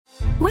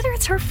Whether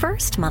it's her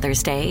first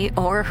Mother's Day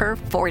or her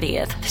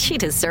 40th, she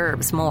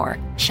deserves more.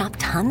 Shop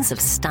tons of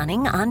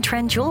stunning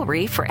on-trend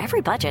jewelry for every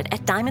budget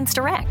at Diamonds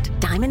Direct.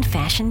 Diamond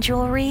fashion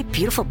jewelry,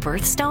 beautiful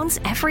birthstones,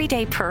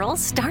 everyday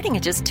pearls starting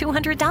at just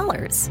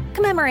 $200.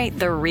 Commemorate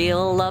the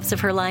real loves of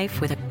her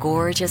life with a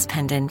gorgeous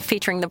pendant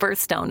featuring the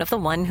birthstone of the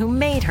one who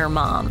made her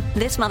mom.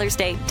 This Mother's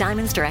Day,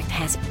 Diamonds Direct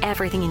has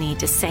everything you need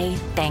to say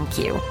thank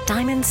you.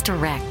 Diamonds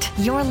Direct.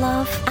 Your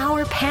love,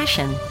 our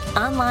passion.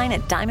 Online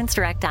at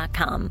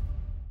diamondsdirect.com.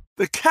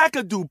 The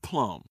Kakadu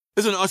plum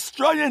is an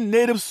Australian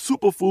native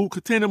superfood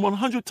containing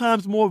 100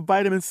 times more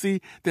vitamin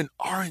C than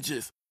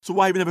oranges. So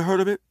why have you never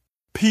heard of it?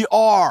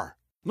 PR.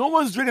 No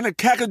one's drinking a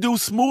Kakadu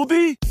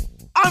smoothie?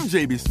 I'm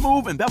JB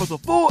Smoove, and that was a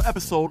full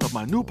episode of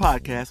my new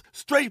podcast,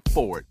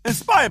 Straightforward,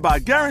 inspired by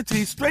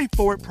guaranteed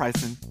straightforward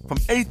pricing from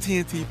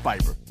AT&T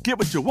Fiber. Get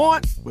what you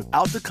want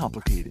without the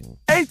complicated.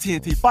 AT&T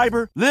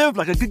Fiber, live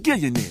like a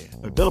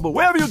gigillionaire. Available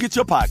wherever you get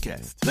your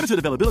podcasts. Limited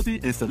availability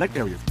in select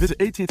areas.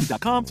 Visit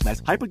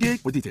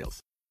AT&T.com/hypergig for details.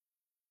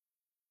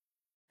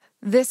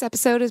 This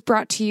episode is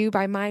brought to you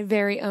by my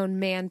very own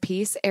man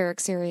piece, Eric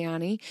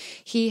Sirianni.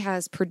 He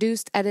has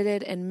produced,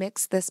 edited, and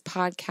mixed this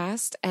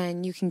podcast,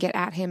 and you can get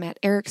at him at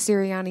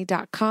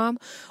ericsirianni.com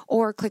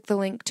or click the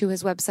link to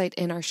his website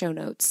in our show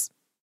notes.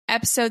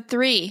 Episode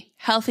 3,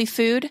 Healthy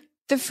Food,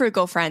 the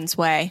Frugal Friends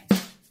Way.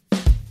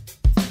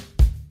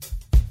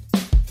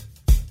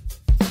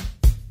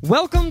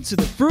 Welcome to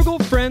the Frugal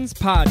Friends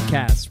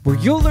Podcast, where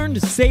you'll learn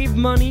to save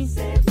money,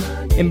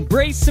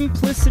 embrace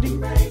simplicity,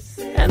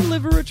 and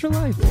live a richer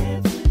life.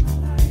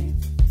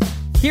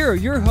 Here are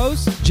your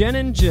hosts, Jen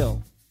and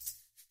Jill.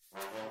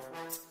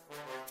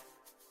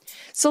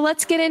 So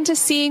let's get into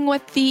seeing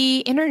what the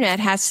internet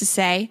has to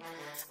say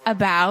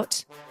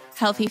about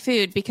healthy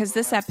food, because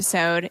this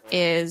episode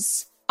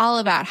is all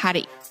about how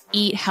to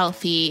eat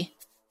healthy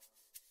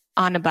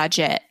on a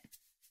budget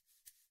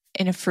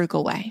in a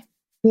frugal way.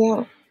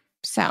 Yeah.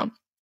 So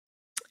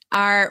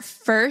our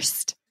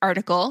first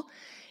article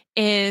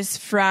is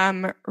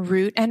from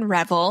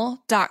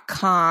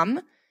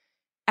rootandrevel.com,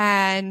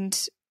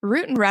 and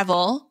Root and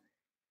Revel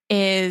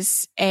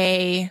is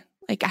a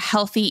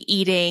healthy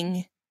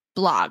eating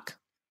blog.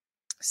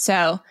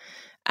 So,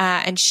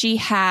 and she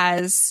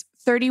has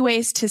 30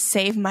 ways to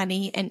save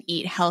money and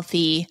eat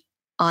healthy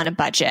on a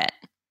budget.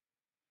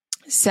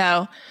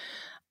 So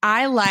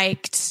I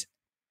liked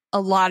a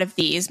lot of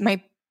these.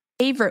 My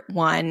favorite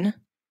one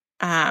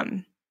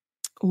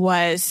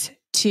was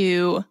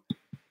to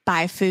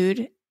buy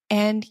food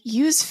and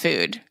use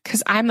food,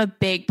 because I'm a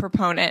big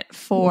proponent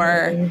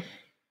for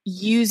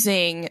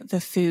using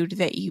the food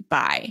that you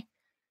buy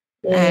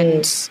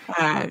and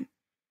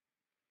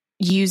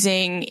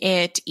using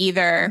it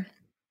either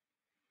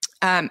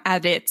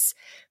at its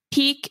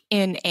peak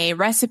in a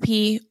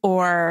recipe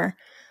or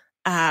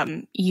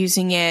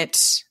using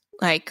it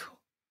like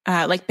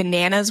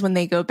bananas when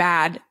they go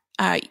bad,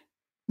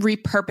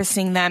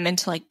 repurposing them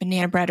into like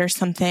banana bread or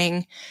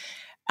something,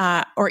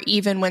 or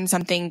even when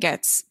something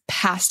gets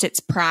past its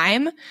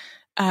prime,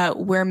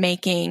 we're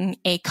making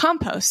a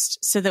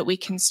compost so that we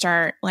can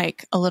start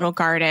like a little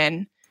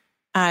garden.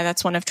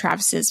 That's one of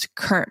Travis's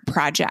current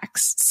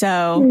projects.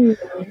 So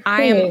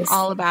I am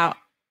all about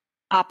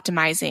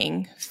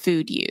optimizing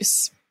food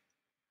use.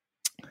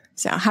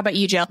 So how about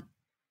you, Jill?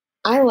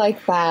 I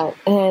like that.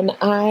 And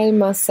I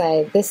must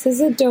say, this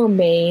is a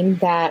domain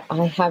that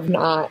I have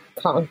not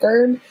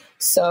conquered.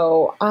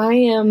 So I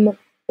am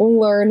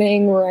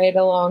learning right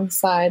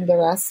alongside the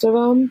rest of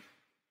them.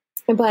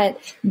 But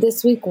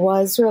this week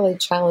was really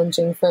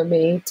challenging for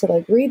me to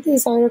like read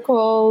these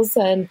articles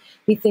and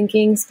be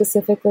thinking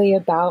specifically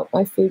about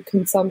my food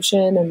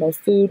consumption and my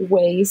food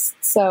waste.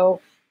 So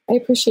I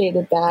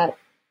appreciated that.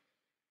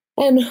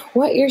 And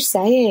what you're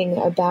saying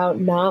about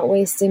not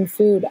wasting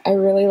food, I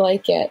really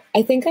like it.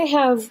 I think I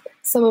have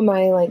some of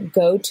my like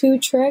go-to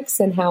tricks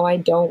and how I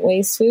don't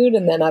waste food.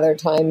 And then other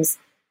times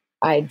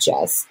I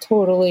just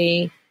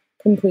completely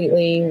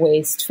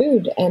waste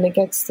food and it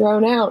gets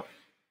thrown out.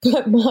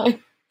 But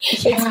it's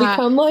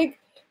become like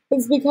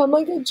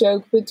a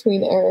joke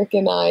between Eric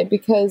and I,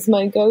 because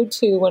my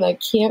go-to when I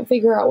can't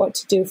figure out what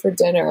to do for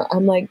dinner,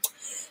 I'm like,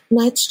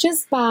 let's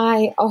just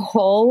buy a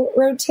whole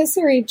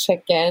rotisserie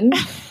chicken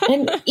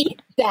and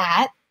eat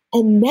that.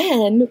 And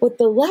then with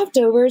the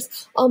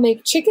leftovers, I'll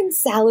make chicken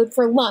salad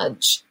for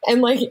lunch.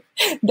 And like,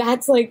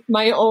 that's like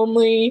my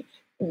only,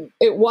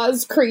 it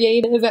was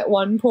creative at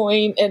one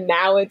point and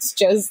now it's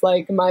just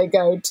like my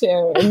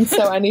go-to. And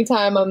so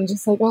anytime I'm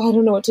just like, oh, I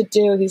don't know what to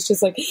do. He's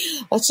just like,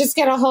 let's just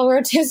get a whole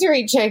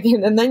rotisserie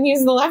chicken and then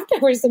use the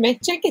leftovers to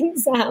make chicken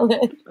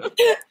salad.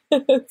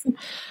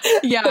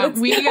 Yeah,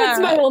 that's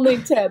my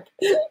only tip.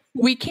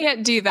 We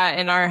can't do that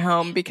in our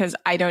home because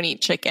I don't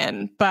eat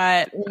chicken.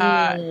 But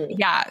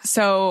yeah,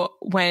 so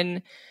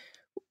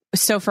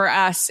for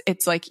us,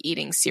 it's like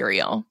eating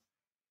cereal,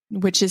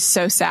 which is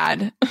so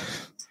sad.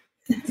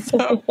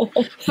 But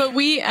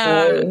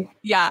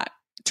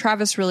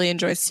Travis really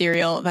enjoys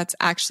cereal. That's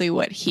actually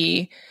what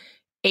he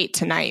ate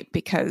tonight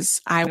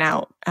because I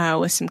went out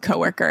with some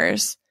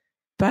coworkers.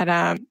 But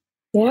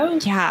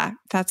Yeah,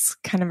 that's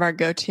kind of our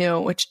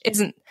go-to, which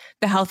isn't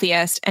the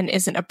healthiest and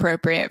isn't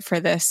appropriate for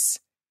this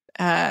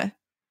stuff.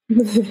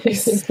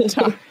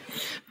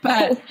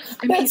 But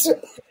I mean,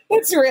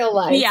 that's real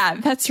life. Yeah,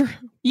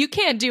 you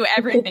can't do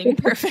everything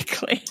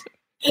perfectly.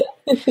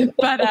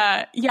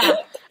 But yeah.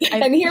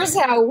 And here's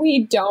how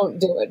we don't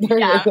do it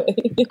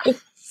perfectly. Yeah.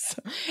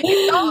 So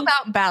it's all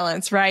about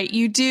balance, right?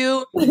 You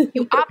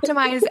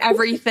optimize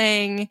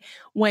everything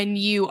when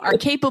you are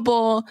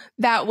capable.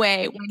 That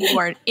way, when you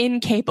are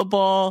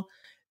incapable,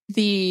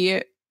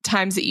 the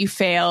times that you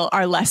fail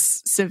are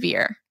less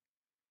severe.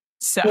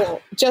 So yeah.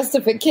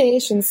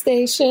 Justification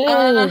station.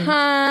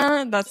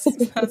 That's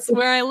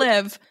where I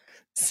live.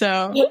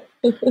 So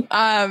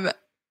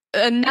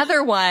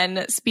another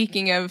one,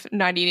 speaking of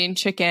not eating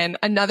chicken,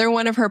 another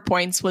one of her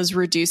points was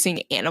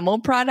reducing animal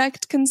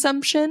product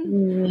consumption.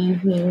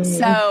 Mm-hmm.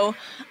 So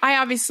I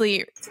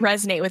obviously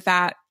resonate with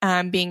that.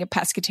 Being a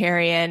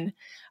pescatarian,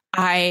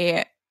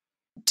 I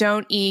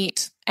don't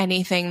eat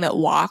anything that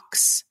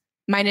walks,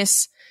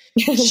 minus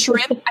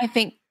shrimp, I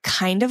think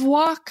kind of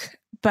walk,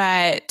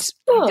 but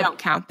I don't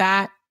count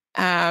that.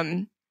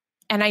 And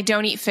I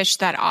don't eat fish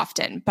that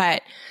often.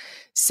 But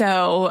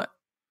so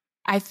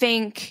I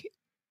think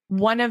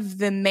one of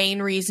the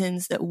main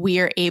reasons that we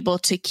are able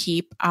to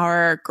keep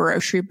our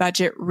grocery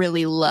budget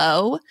really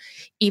low,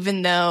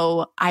 even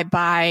though I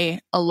buy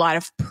a lot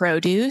of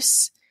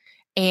produce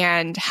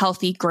and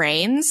healthy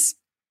grains,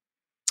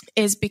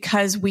 is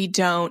because we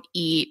don't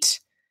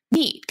eat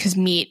meat, because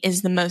meat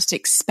is the most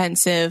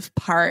expensive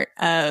part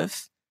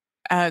of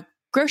a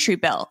grocery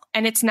bill.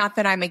 And it's not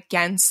that I'm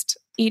against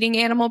eating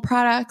animal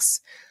products,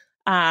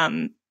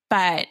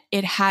 but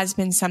it has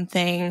been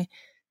something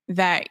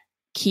that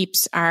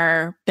keeps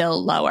our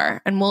bill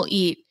lower. And we'll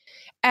eat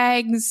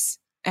eggs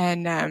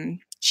and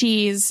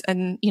cheese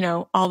and,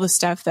 all the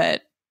stuff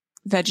that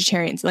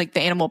vegetarians, like the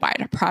animal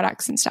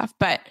products and stuff.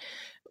 But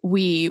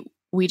we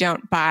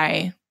don't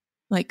buy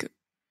like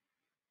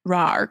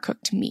raw or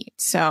cooked meat.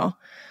 So,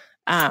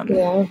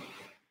 but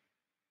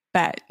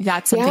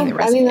that's something that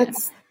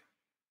resonates.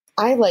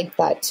 I like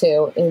that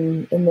too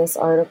in this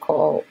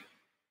article,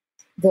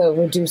 the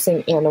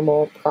reducing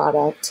animal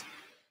product.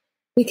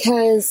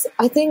 Because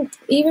I think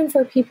even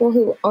for people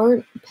who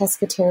aren't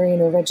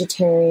pescatarian or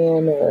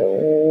vegetarian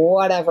or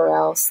whatever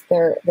else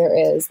there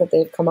is that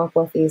they've come up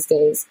with these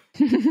days,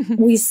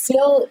 we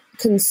still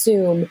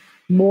consume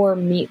more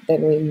meat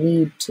than we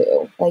need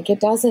to. Like, it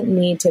doesn't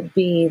need to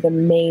be the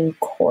main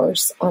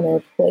course on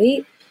our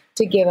plate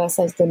to give us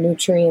like the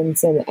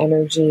nutrients and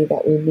energy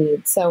that we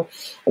need. So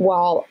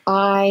while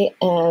I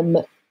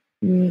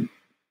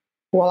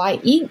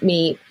eat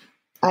meat,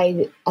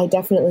 I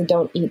definitely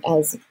don't eat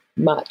as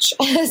much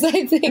as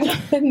I think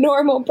a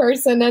normal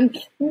person, and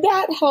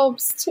that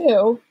helps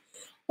too.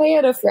 I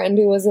had a friend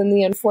who was in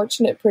the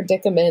unfortunate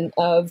predicament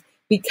of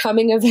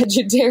becoming a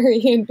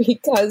vegetarian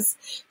because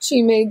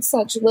she made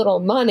such little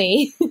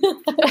money.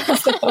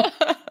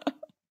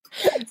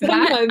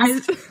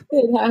 Sometimes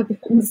it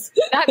happens.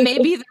 That may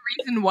be the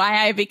reason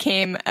why I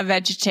became a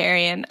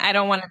vegetarian. I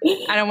don't want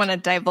to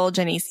divulge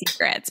any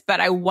secrets, but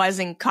I was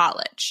in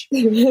college.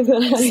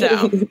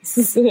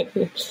 So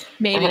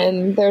maybe.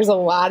 And there's a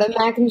lot of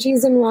mac and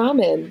cheese and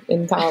ramen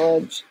in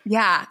college.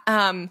 Yeah.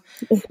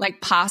 Like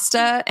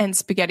pasta and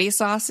spaghetti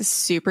sauce is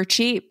super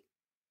cheap.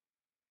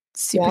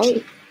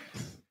 Cheap.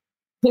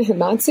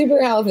 Not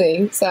super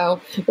healthy.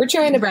 So we're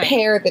trying to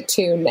pair the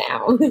two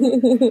now.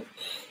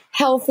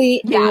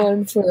 Healthy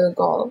and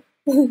frugal.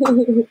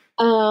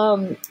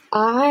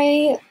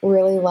 I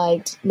really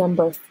liked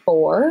number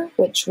 4,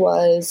 which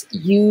was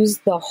use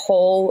the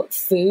whole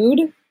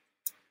food.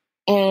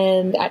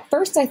 And at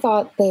first I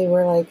thought they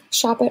were like,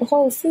 shop at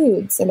Whole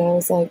Foods. And I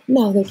was like,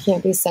 no, they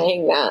can't be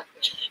saying that.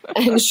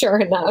 And sure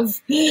enough,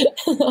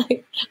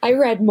 I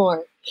read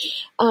more.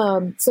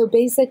 So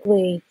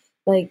basically,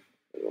 like,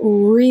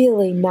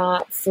 really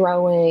not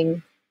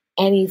throwing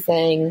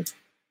anything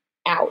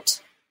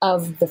out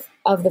of the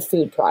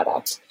food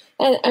product.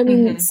 And I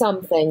mean,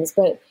 some things,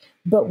 but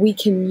we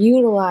can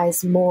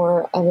utilize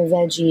more of a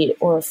veggie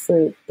or a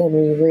fruit than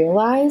we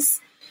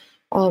realize.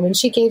 And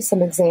she gave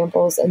some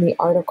examples in the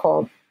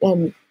article.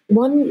 And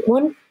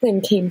one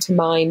thing came to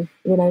mind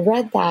when I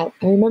read that.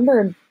 I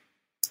remember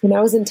when I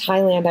was in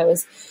Thailand, I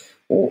was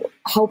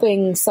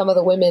helping some of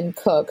the women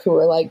cook who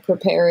were like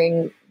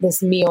preparing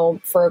this meal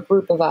for a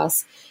group of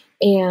us.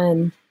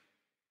 And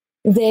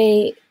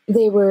they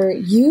were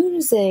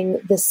using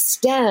the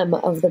stem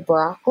of the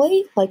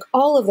broccoli, like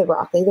all of the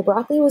broccoli. The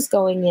broccoli was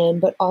going in,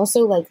 but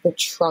also like the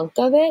trunk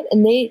of it.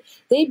 And they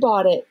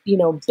bought it,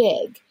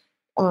 big.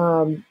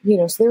 So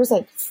there was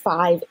like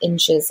 5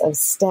 inches of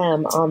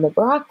stem on the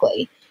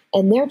broccoli,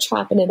 and they're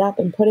chopping it up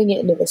and putting it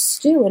into the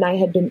stew. And I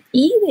had been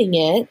eating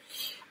it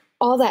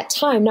all that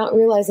time, not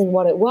realizing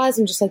what it was.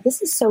 And just like,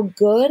 this is so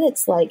good.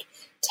 It's like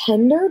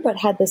tender, but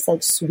had this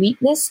like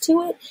sweetness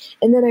to it.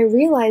 And then I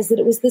realized that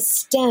it was the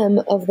stem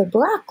of the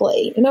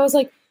broccoli. And I was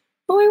like,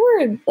 oh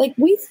my word, like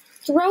we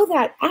throw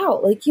that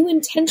out. Like you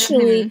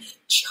intentionally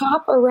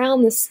chop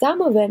around the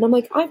stem of it. And I'm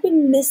like, I've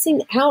been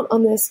missing out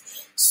on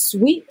this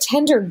sweet,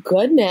 tender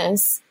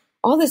goodness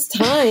all this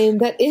time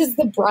that is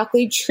the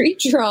broccoli tree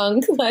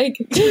trunk. Like,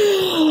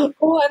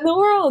 what in the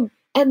world?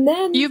 And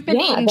then you've been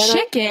eating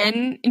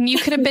chicken and you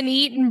could have been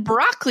eating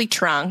broccoli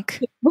trunk.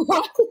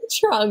 Broccoli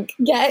trunk.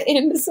 Get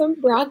into some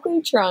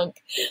broccoli trunk.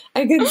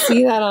 I could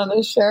see that on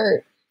a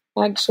shirt,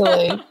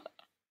 actually.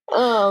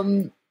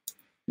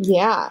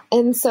 Yeah.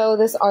 And so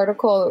this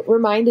article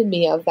reminded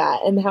me of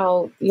that and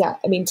how,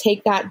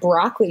 take that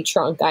broccoli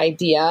trunk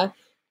idea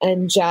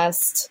and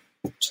just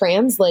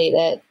translate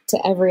it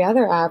to every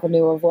other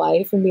avenue of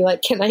life and be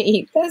like, can I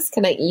eat this?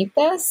 Can I eat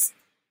this?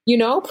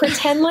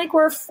 Pretend like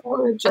we're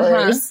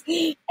foragers at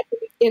the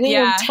beginning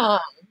of time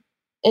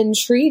and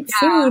treat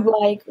food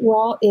like,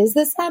 well, is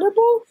this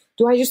edible?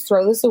 Do I just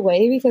throw this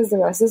away because the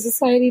rest of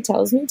society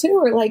tells me to?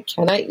 Or like,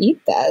 can I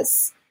eat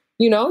this?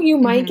 You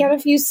might get a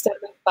few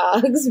stomach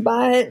bugs,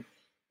 but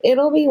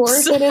it'll be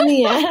worth it in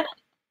the end.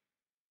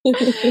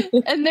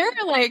 And there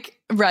are like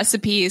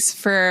recipes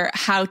for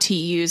how to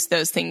use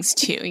those things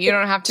too. You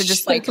don't have to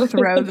just like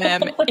throw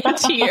them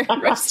into your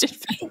roasted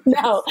food.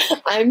 No,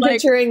 I'm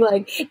picturing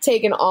like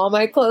taking all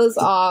my clothes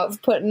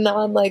off, putting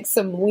on like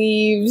some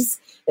leaves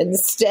and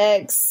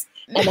sticks,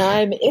 and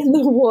I'm in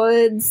the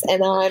woods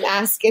and I'm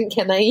asking,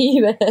 can I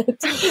eat it?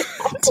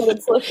 That's what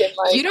it's looking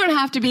like. You don't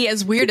have to be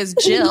as weird as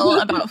Jill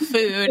about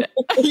food.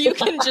 You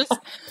can just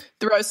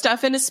throw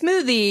stuff in a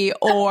smoothie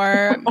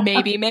or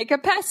maybe make a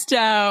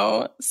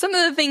pesto. Some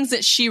of the things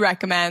that she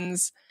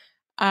recommends.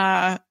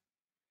 Or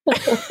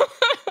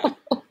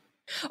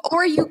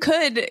you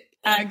could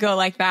go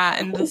like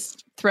that and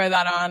just throw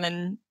that on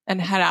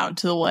and head out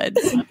into the woods.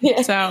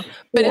 So,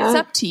 but it's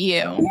up to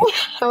you.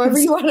 However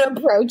you want to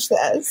approach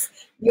this.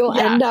 You'll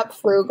end up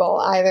frugal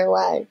either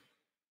way.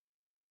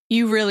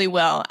 You really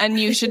will. And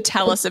you should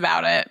tell us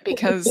about it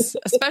because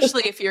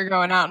especially if you're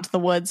going out into the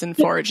woods and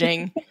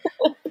foraging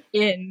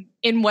in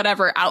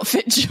whatever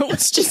outfit Jill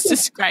was just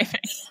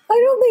describing.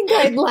 I don't think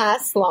I'd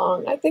last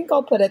long. I think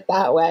I'll put it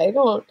that way. I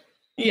don't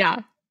think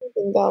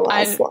I'll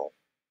last long.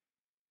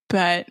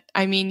 But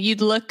I mean,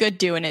 you'd look good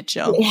doing it,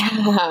 Jill.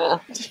 Yeah.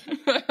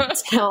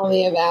 Tell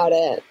me about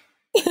it.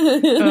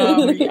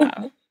 Oh,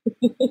 yeah.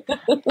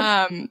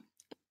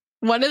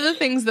 One of the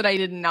things that I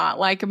did not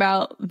like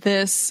about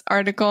this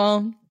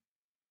article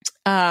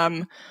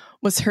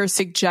was her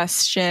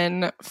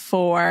suggestion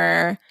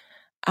for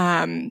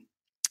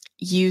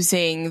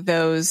using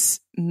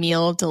those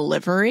meal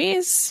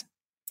deliveries.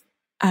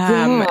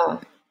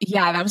 That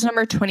was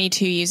number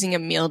 22, using a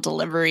meal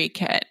delivery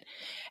kit.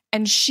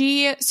 And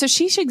she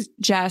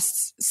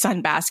suggests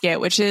Sunbasket,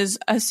 which is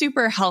a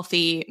super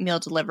healthy meal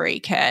delivery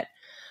kit.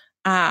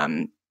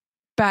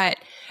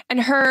 And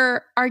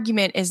her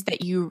argument is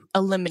that you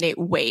eliminate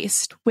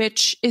waste,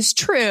 which is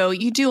true.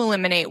 You do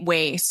eliminate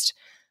waste,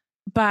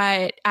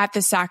 but at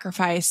the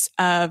sacrifice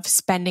of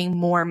spending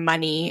more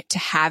money to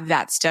have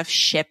that stuff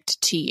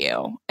shipped to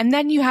you. And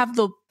then you have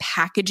the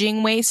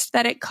packaging waste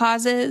that it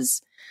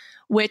causes,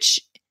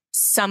 which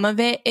some of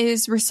it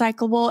is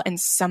recyclable and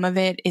some of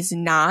it is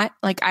not.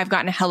 Like I've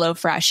gotten a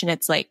HelloFresh and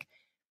it's like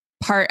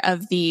part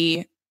of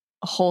the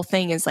whole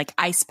thing is like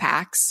ice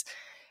packs.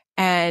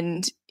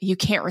 And you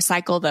can't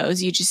recycle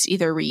those. You just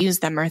either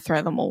reuse them or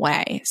throw them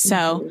away.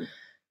 So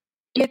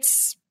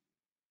it's,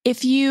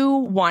 if you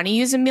want to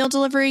use a meal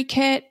delivery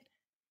kit,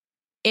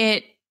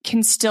 it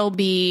can still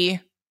be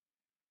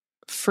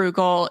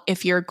frugal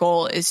if your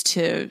goal is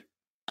to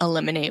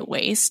eliminate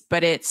waste,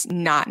 but it's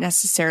not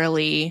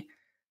necessarily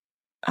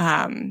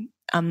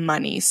a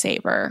money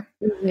saver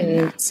in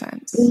that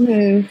sense.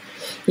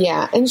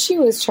 Yeah. And she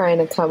was trying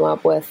to come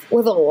up with a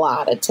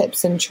lot of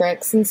tips and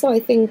tricks. And so I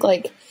think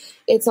like,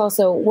 it's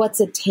also what's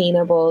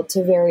attainable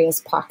to various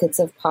pockets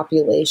of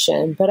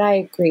population. But I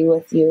agree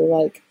with you.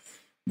 Like,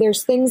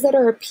 there's things that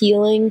are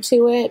appealing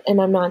to it.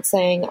 And I'm not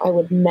saying I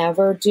would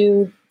never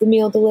do the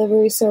meal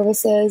delivery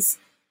services.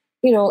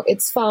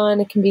 It's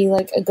fun. It can be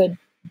like a good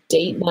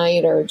date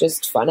night or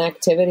just fun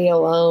activity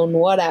alone,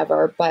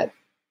 whatever. But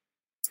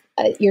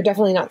you're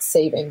definitely not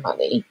saving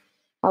money.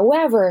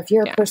 However, if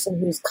you're a person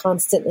who's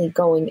constantly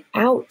going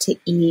out to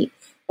eat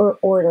or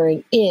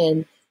ordering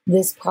in,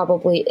 this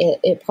probably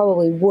it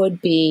probably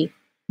would be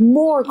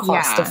more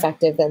cost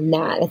effective than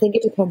that. I think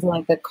it depends on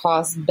like the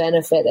cost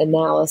benefit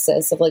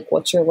analysis of like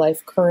what your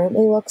life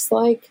currently looks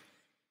like,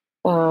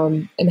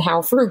 and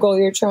how frugal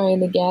you're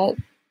trying to get.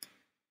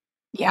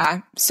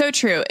 Yeah, so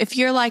true. If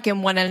you're like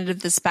in one end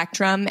of the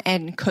spectrum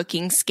and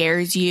cooking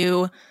scares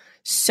you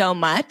so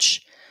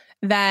much,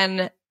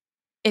 then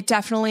it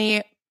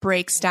definitely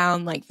breaks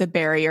down like the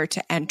barrier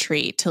to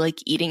entry to like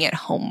eating at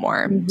home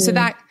more. So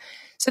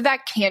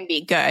that can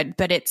be good,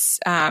 but it's,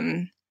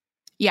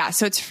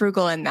 so it's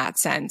frugal in that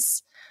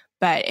sense.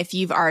 But if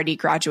you've already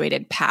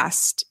graduated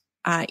past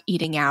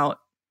eating out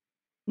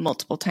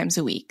multiple times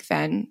a week,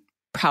 then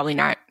probably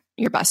not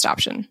your best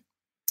option.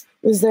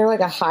 Is there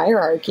like a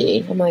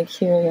hierarchy? I'm like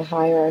hearing a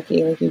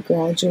hierarchy, like you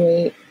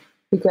graduate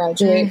for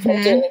doing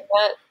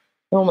that.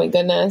 Oh my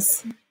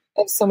goodness.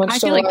 I have so much I to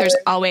feel like learn.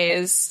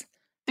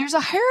 there's a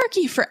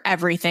hierarchy for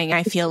everything,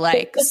 I feel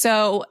like.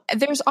 So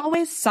there's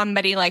always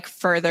somebody like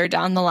further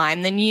down the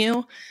line than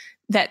you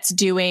that's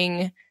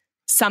doing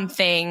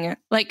something.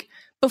 Like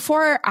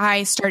before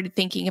I started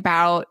thinking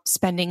about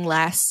spending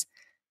less,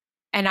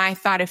 and I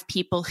thought of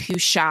people who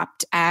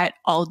shopped at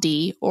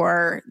Aldi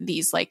or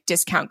these like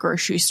discount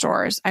grocery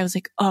stores, I was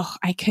like, oh,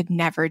 I could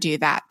never do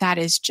that. That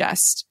is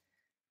just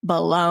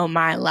below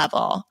my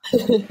level,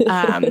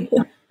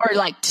 or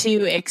like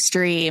too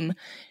extreme.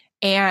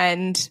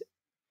 And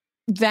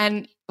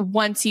then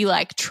once you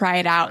like try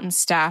it out and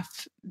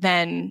stuff,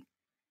 then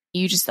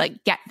you just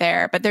like get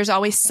there. But there's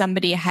always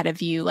somebody ahead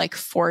of you like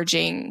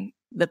forging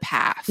the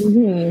path.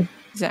 Mm-hmm.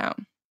 So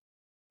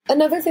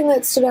another thing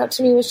that stood out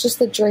to me was just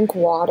the drink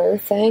water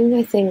thing.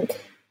 I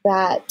think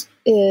that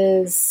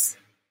is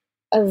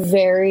a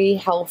very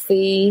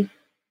healthy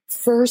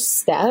first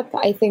step.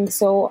 I think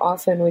so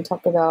often we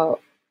talk about,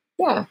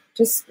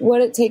 just what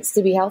it takes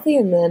to be healthy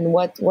and then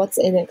what's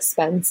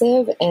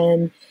inexpensive.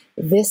 And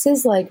this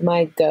is like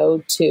my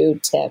go-to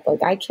tip.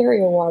 Like I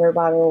carry a water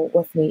bottle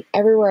with me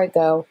everywhere I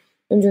go.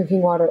 I'm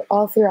drinking water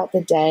all throughout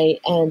the day,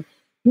 and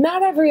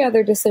not every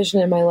other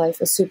decision in my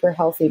life is super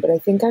healthy, but I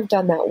think I've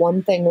done that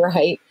one thing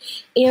right,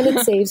 and it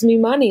saves me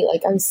money.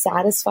 Like I'm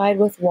satisfied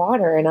with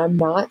water, and I'm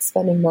not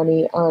spending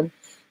money on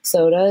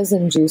sodas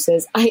and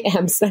juices. I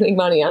am spending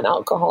money on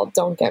alcohol.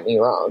 Don't get me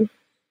wrong.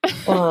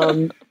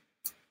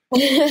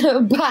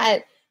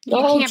 But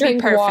the whole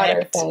drink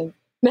water thing.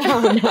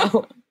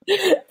 No.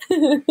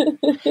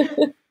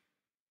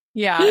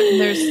 Yeah,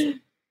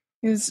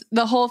 there's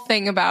the whole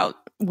thing about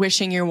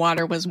wishing your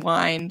water was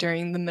wine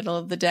during the middle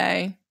of the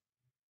day.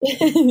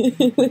 Is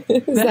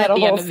that a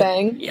whole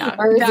thing? Yeah.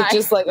 Or is it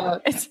just like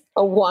a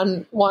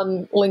one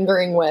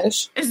lingering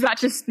wish? Is that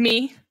just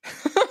me?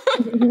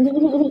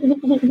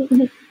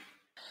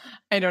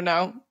 I don't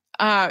know.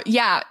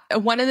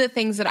 One of the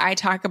things that I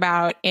talk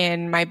about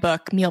in my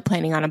book, Meal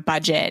Planning on a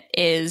Budget,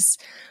 is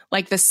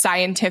like the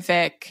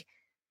scientific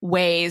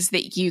ways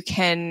that you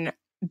can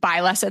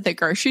buy less at the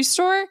grocery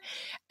store.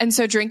 And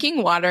so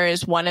drinking water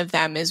is one of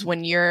them. Is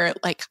when you're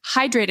like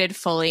hydrated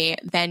fully,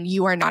 then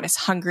you are not as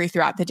hungry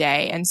throughout the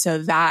day. And so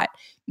that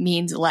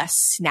means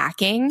less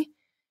snacking.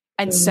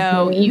 And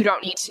so you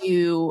don't need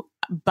to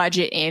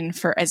budget in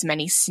for as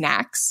many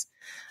snacks.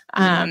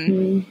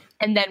 And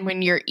then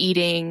when you're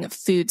eating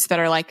foods that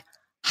are like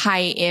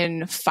high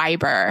in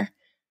fiber,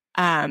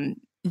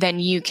 then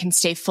you can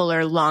stay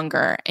fuller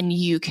longer, and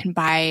you can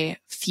buy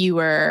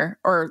fewer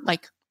or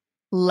like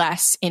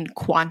less in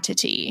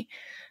quantity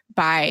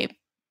by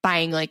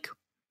buying, like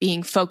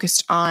being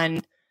focused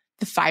on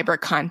the fiber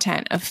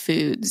content of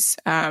foods,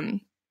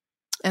 and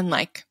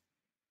like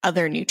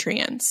other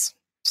nutrients.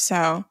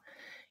 So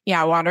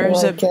water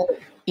is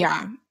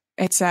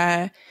it's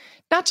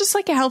not just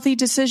like a healthy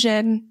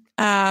decision,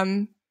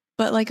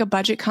 but like a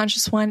budget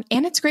conscious one.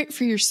 And it's great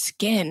for your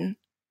skin.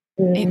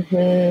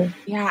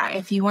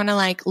 If you want to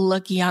like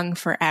look young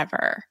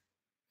forever.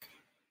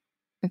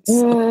 I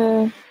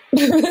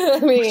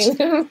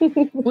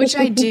mean, which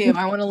I do.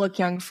 I want to look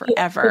young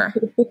forever.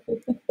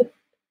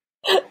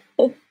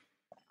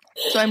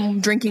 So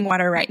I'm drinking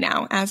water right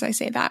now as I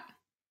say that.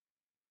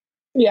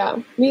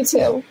 Yeah, me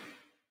too.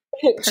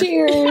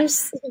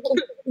 Cheers.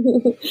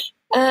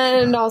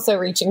 And also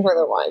reaching for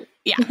the wine.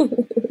 Yeah,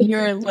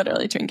 you're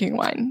literally drinking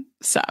wine.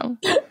 So,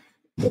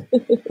 all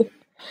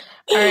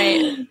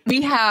right.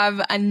 We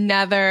have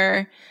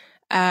another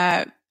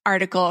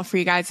article for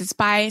you guys. It's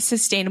by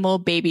Sustainable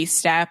Baby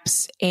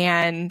Steps.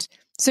 And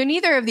so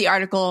neither of the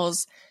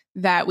articles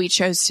that we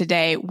chose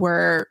today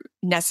were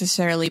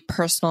necessarily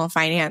personal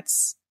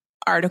finance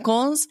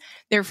articles.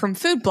 They're from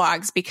food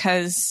blogs,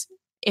 because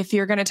if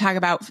you're going to talk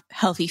about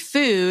healthy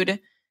food,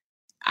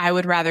 I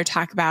would rather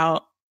talk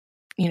about,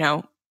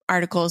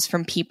 articles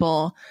from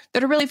people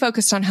that are really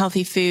focused on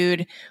healthy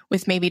food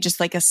with maybe just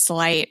like a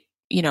slight,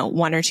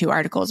 one or two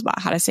articles about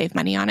how to save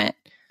money on it.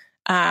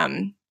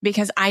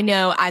 Because I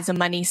know as a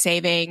money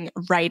saving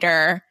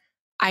writer,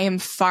 I am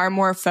far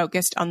more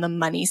focused on the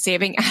money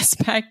saving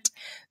aspect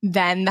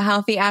than the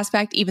healthy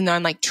aspect, even though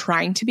I'm like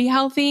trying to be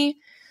healthy.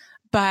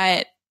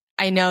 But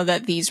I know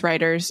that these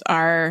writers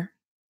are,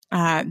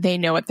 they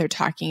know what they're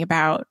talking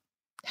about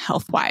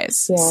health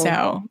wise. Yeah.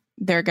 So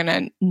they're going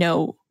to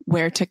know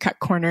where to cut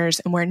corners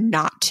and where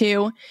not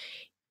to,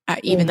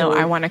 even though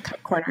I want to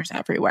cut corners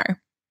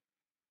everywhere.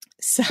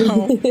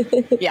 So,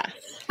 yeah.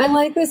 I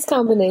like this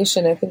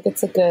combination. I think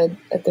it's a good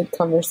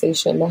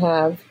conversation to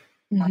have.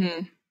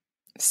 Mm-hmm.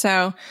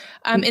 So,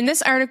 in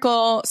this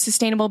article,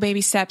 Sustainable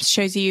Baby Steps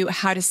shows you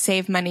how to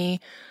save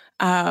money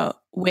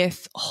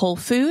with whole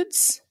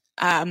foods,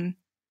 and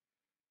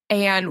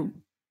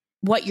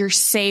what you're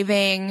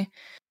saving.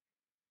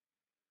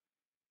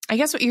 I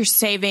guess what you're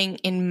saving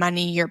in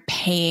money, you're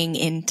paying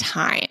in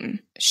time.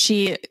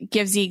 She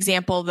gives the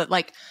example that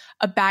like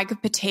a bag of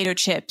potato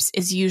chips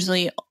is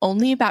usually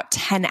only about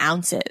 10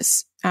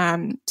 ounces.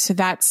 So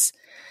that's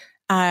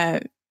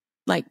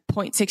like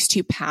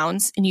 0.62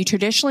 pounds. And you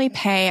traditionally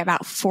pay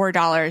about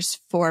 $4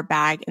 for a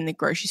bag in the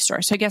grocery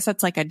store. So I guess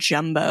that's like a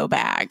jumbo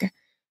bag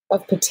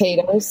Of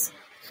potatoes?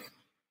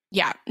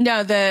 Yeah.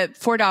 No, the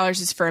 $4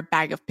 is for a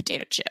bag of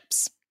potato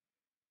chips.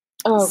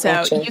 Oh, so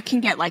gotcha. you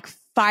can get like a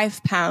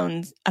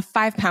 5-pound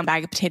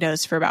bag of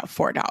potatoes for about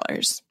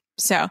 $4.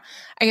 So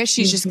I guess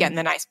she's just getting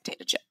the nice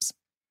potato chips.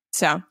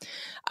 So,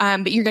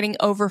 but you're getting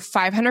over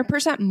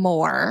 500%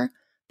 more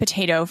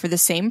potato for the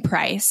same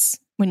price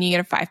when you get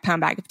a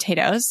 5-pound bag of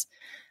potatoes.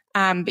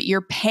 But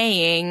you're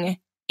paying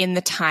in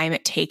the time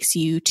it takes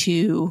you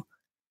to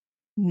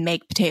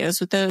make potatoes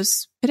with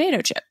those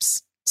potato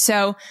chips.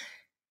 So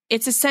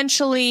it's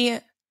essentially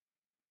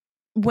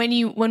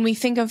when we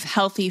think of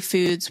healthy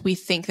foods, we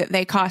think that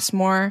they cost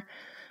more,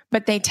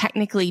 but they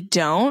technically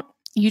don't.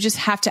 You just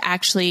have to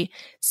actually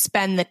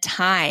spend the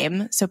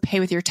time. So pay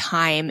with your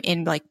time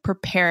in like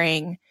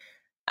preparing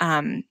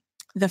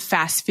the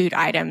fast food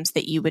items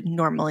that you would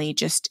normally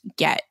just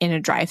get in a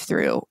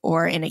drive-through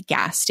or in a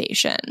gas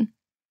station.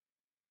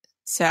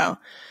 So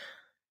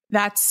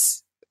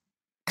that's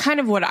kind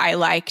of what I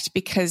liked,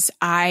 because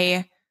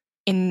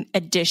in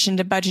addition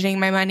to budgeting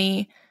my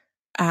money,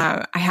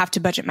 I have to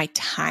budget my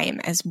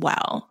time as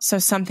well. So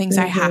some things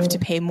I have to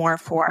pay more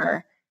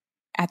for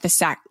at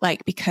the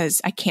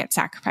because I can't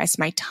sacrifice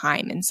my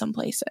time in some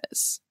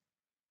places.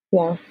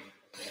 Yeah.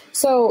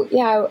 So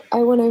yeah,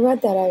 when I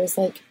read that, I was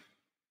like,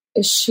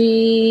 does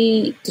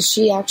she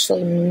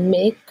actually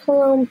make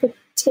her own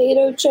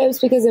potato chips?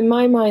 Because in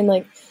my mind,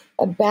 like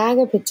a bag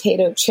of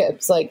potato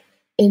chips, like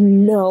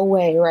in no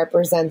way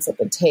represents a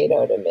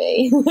potato to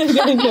me.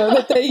 Like I know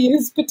that they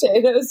use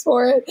potatoes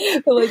for it,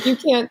 but like you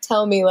can't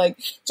tell me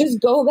like just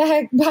go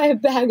back buy a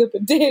bag of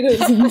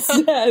potatoes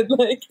instead.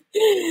 Like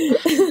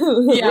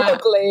yeah,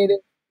 look, lady.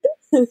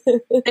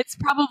 It's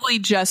probably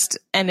just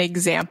an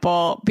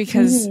example,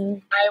 because I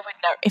would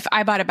know if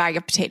I bought a bag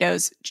of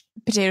potatoes,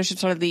 potato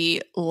chips are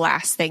the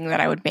last thing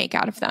that I would make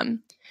out of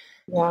them.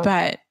 Yeah.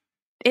 But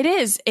it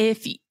is,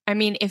 if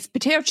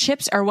potato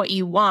chips are what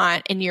you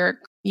want and you're,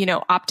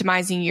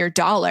 optimizing your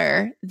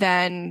dollar,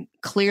 then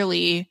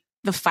clearly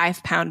the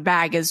 5-pound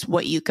bag is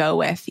what you go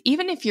with.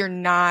 Even if you're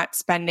not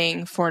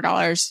spending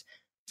 $4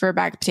 for a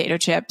bag of potato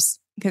chips,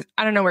 because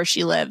I don't know where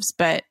she lives,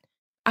 but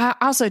I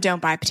also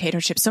don't buy potato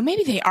chips. So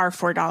maybe they are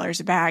 $4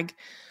 a bag.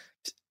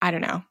 I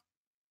don't know.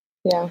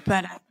 Yeah.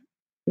 But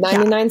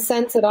 99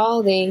 cents at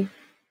Aldi.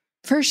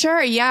 For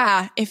sure.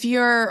 Yeah. If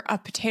you're a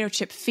potato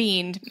chip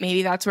fiend,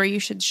 maybe that's where you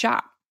should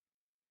shop.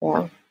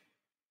 Yeah.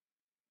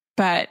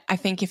 But I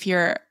think if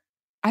you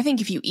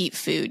eat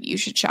food, you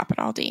should shop at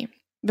Aldi.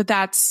 But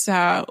that's,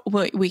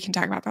 we can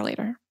talk about that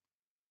later.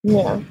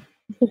 Yeah.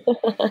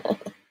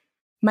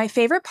 My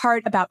favorite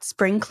part about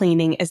spring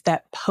cleaning is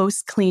that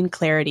post-clean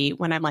clarity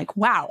when I'm like,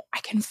 wow, I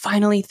can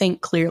finally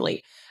think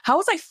clearly. How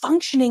was I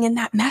functioning in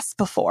that mess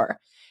before?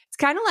 It's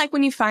kind of like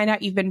when you find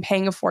out you've been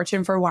paying a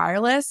fortune for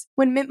wireless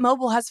when Mint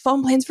Mobile has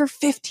phone plans for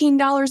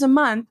 $15 a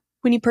month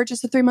when you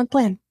purchase a 3-month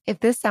plan. If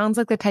this sounds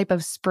like the type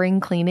of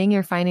spring cleaning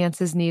your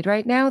finances need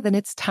right now, then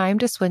it's time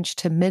to switch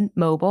to Mint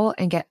Mobile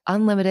and get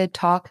unlimited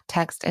talk,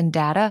 text, and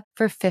data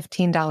for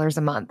 $15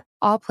 a month.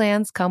 All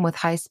plans come with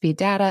high-speed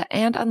data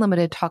and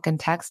unlimited talk and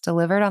text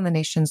delivered on the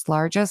nation's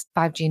largest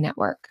 5G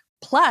network.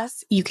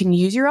 Plus, you can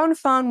use your own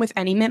phone with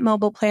any Mint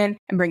Mobile plan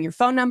and bring your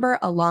phone number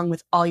along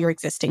with all your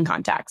existing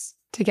contacts.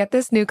 To get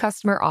this new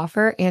customer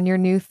offer and your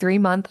new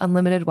 3-month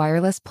unlimited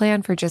wireless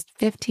plan for just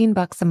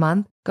 $15 a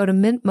month, go to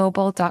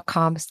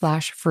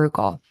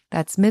mintmobile.com/frugal.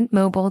 That's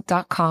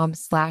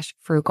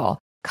mintmobile.com/frugal.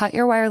 Cut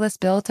your wireless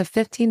bill to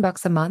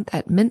 $15 a month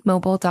at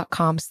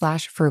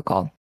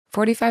mintmobile.com/frugal.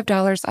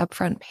 $45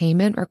 upfront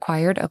payment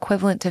required,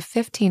 equivalent to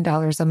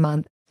 $15 a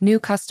month. New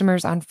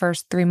customers on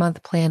first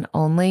 3-month plan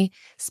only.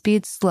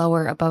 Speed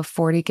slower above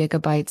 40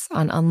 gigabytes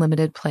on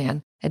unlimited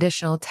plan.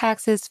 Additional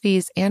taxes,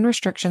 fees, and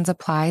restrictions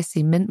apply.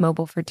 See Mint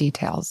Mobile for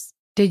details.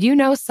 Did you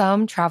know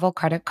some travel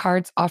credit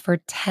cards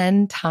offer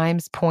 10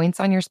 times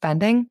points on your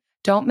spending?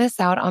 Don't miss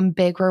out on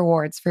big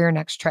rewards for your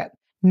next trip.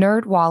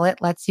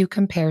 NerdWallet lets you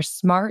compare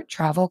smart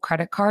travel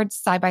credit cards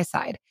side by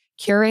side,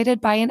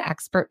 curated by an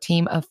expert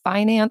team of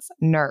finance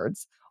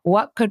nerds.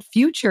 What could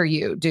future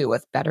you do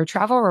with better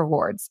travel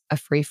rewards, a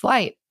free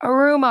flight, a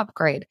room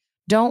upgrade?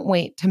 Don't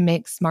wait to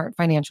make smart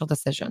financial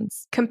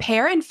decisions.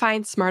 Compare and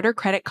find smarter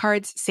credit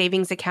cards,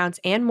 savings accounts,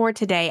 and more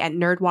today at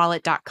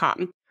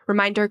nerdwallet.com.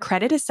 Reminder,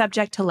 credit is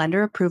subject to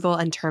lender approval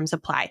and terms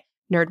apply.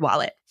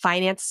 NerdWallet.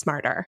 Finance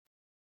smarter.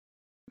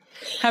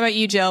 How about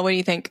you, Jill? What do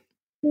you think?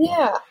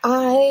 Yeah,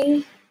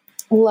 I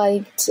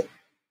liked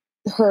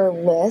her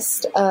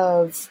list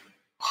of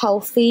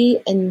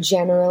healthy and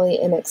generally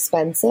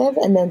inexpensive,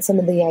 and then some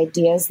of the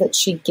ideas that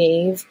she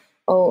gave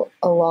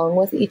along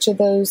with each of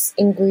those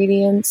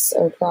ingredients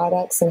or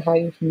products and how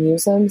you can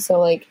use them. So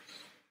like,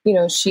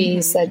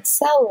 she said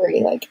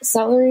celery, like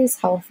celery is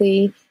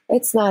healthy,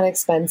 it's not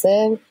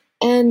expensive,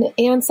 and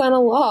ants on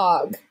a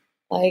log.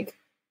 Like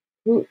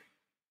who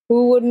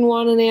wouldn't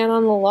want an ant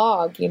on the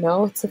log?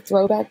 It's a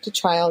throwback to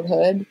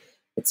childhood.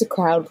 It's a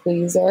crowd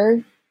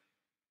pleaser.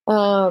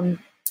 And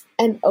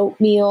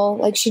oatmeal,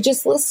 like she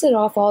just listed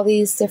off all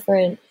these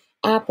different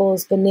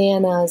apples,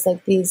 bananas,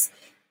 like these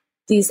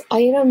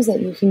items that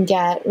you can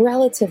get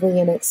relatively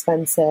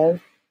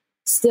inexpensive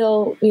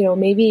still,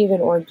 maybe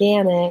even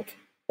organic,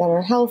 that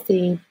are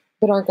healthy,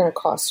 but aren't going to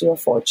cost you a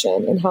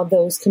fortune, and how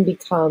those can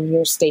become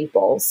your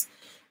staples.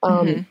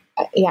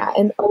 Yeah.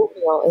 And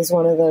oatmeal is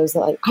one of those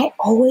that I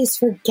always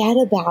forget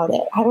about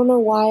it. I don't know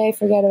why I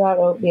forget about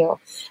oatmeal.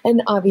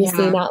 And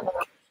obviously not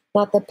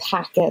the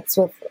packets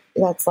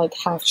that's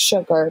half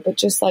sugar, but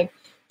just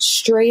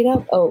straight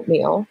up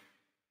oatmeal,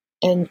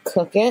 and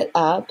cook it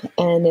up,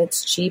 and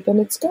it's cheap and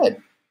it's good.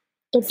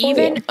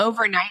 Even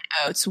overnight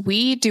oats.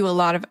 We do a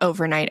lot of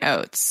overnight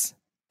oats.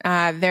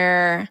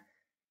 They're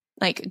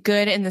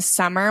good in the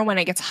summer when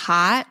it gets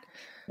hot.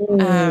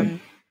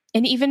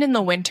 And even in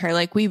the winter,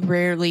 we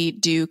rarely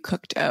do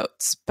cooked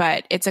oats,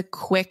 but it's a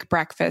quick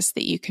breakfast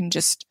that you can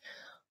just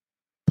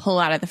pull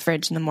out of the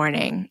fridge in the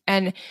morning.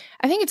 And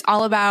I think it's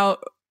all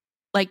about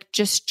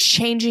just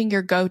changing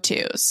your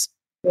go-tos.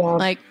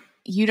 Yeah.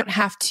 You don't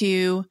have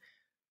to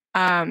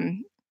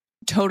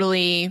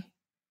totally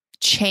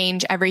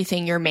change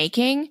everything you're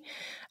making,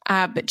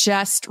 but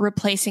just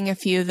replacing a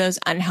few of those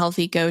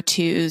unhealthy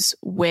go-tos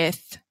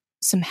with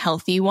some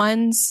healthy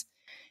ones.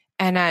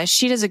 And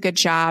she does a good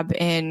job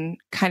in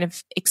kind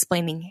of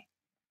explaining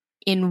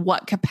in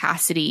what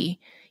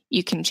capacity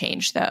you can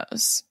change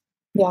those.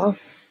 Yeah.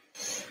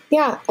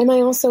 Yeah. And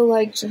I also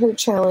liked her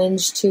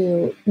challenge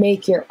to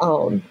make your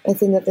own. I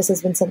think that this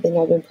has been something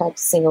I've been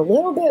practicing a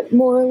little bit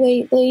more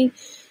lately.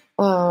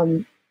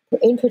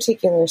 In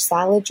particular,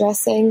 salad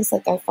dressings.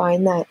 I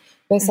find that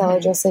my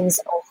salad dressings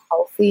are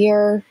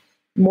healthier,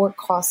 more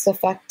cost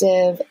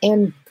effective,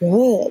 and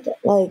good.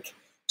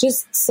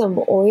 Just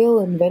some oil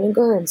and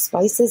vinegar and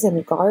spices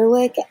and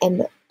garlic,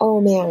 and oh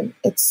man,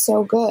 it's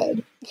so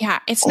good. Yeah,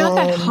 it's not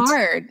that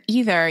hard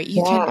either.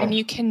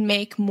 You can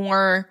make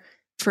more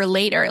for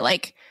later,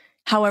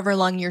 however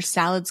long your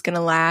salad's going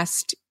to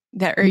last,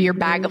 or your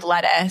bag of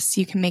lettuce,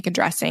 you can make a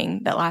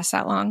dressing that lasts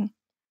that long.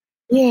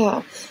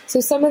 Yeah. So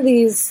some of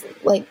these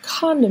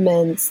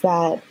condiments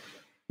that,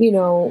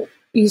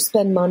 you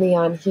spend money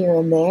on here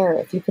and there,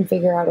 if you can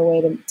figure out a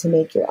way to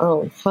make your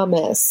own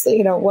hummus,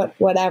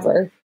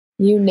 whatever,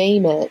 you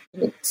name it,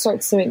 it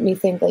starts to make me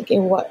think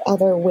in what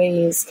other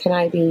ways can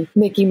I be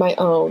making my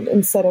own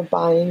instead of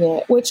buying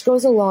it, which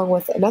goes along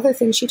with another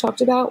thing she talked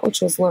about,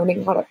 which was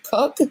learning how to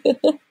cook.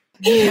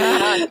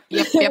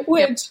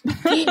 Which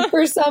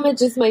for some it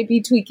just might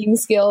be tweaking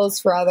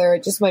skills, for other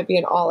it just might be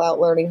an all-out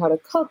learning how to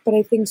cook. But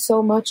I think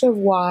so much of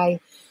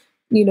why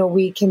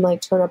we can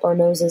turn up our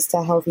noses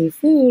to healthy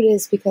food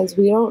is because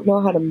we don't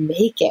know how to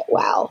make it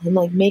well and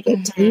make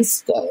it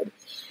taste good.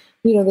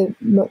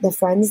 The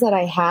friends that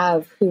I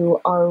have who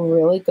are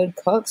really good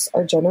cooks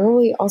are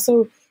generally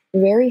also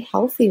very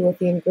healthy with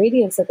the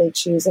ingredients that they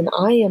choose. And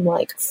I am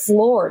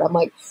floored. I'm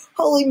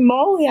holy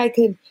moly, I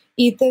could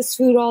eat this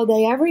food all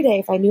day, every day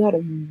if I knew how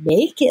to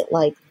make it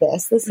like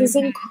this. This is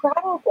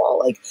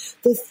incredible.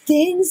 The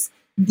things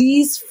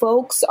these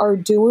folks are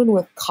doing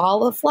with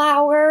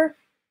cauliflower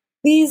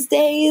these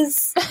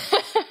days,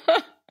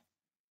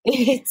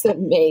 it's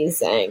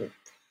amazing.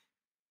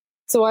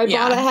 So I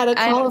bought a head of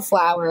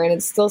cauliflower and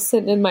it's still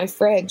sitting in my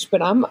fridge, but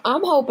I'm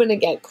hoping to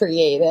get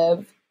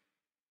creative.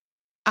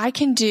 I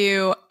can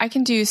do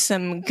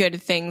some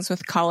good things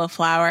with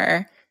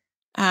cauliflower.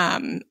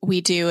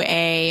 We do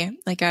an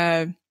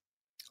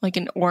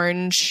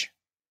orange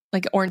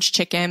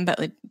chicken,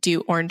 but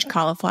do orange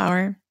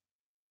cauliflower.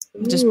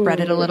 Just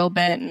bread it a little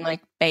bit and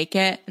bake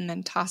it and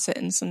then toss it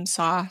in some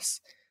sauce.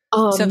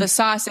 So the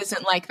sauce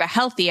isn't the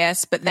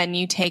healthiest, but then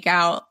you take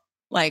out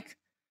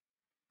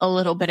a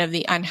little bit of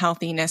the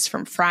unhealthiness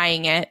from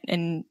frying it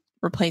and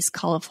replace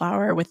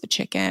cauliflower with the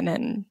chicken.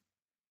 And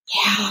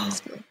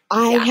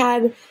I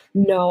had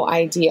no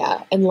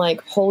idea. And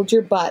hold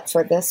your butt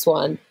for this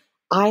one.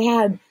 I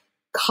had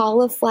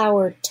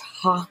cauliflower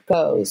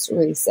tacos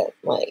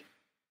recently.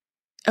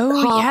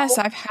 Oh, yes,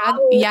 I've had,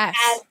 yes.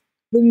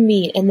 The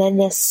meat and then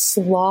the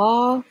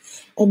slaw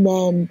and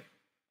then,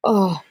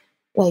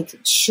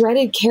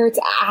 shredded carrots.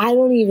 I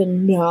don't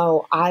even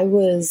know. I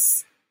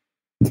was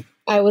in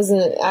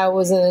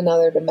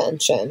another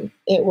dimension.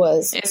 It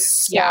was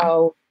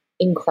so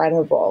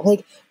incredible,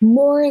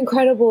 more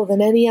incredible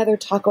than any other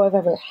taco I've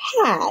ever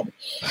had,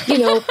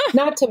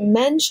 not to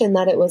mention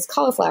that it was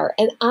cauliflower.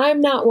 And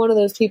I'm not one of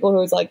those people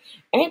who's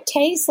it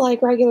tastes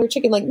like regular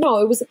chicken. No,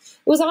 it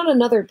was on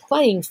another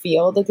playing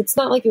field. It's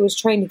not like it was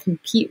trying to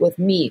compete with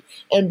meat.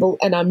 And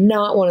I'm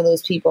not one of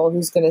those people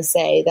who's going to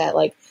say that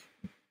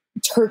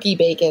turkey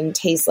bacon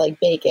tastes like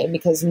bacon,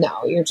 because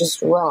no, you're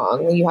just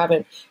wrong.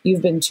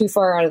 You've been too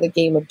far out of the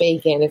game of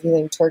bacon if you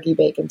think turkey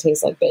bacon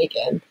tastes like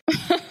bacon.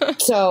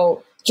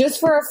 So just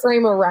for a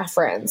frame of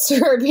reference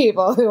for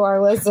people who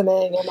are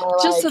listening and are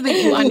just so that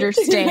you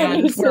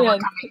understand where we're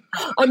coming.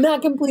 I'm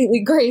not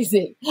completely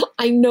crazy.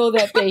 I know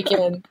that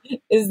bacon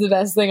is the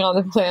best thing on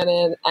the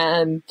planet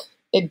and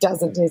it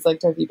doesn't taste like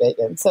turkey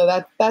bacon.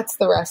 So that's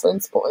the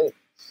reference point.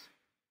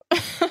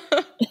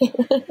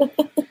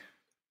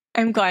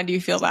 I'm glad you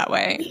feel that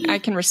way. I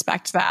can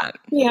respect that.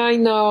 Yeah, I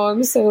know.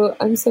 I'm so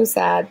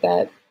sad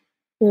that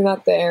we're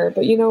not there.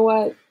 But you know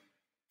what?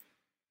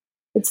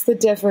 It's the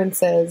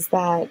differences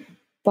that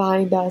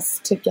bind us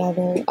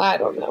together. I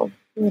don't know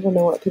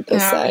what people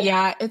say.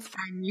 Yeah, it's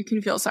fine. You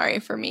can feel sorry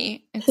for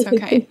me. It's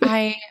okay.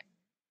 I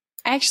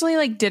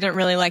actually didn't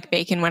really like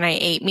bacon when I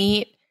ate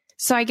meat.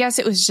 So I guess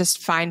it was just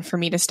fine for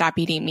me to stop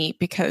eating meat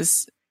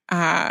because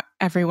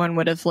everyone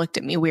would have looked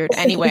at me weird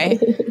anyway.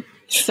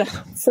 So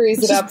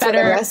freeze it up for the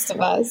rest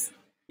of us.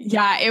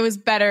 Yeah, it was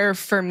better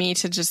for me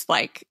to just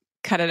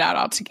cut it out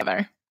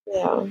altogether.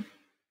 Yeah.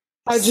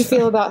 How'd you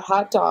feel about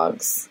hot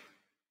dogs?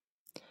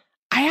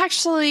 I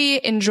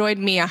actually enjoyed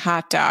me a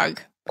hot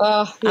dog.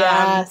 Oh,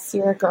 yes.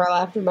 You're a girl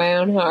after my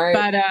own heart.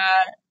 But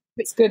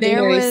it's good to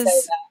hear you say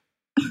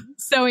that.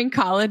 So in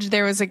college,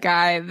 there was a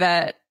guy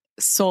that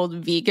sold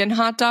vegan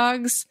hot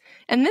dogs.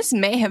 And this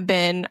may have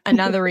been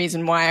another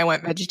reason why I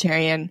went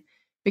vegetarian,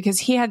 because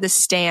he had this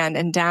stand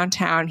in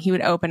downtown. He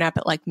would open up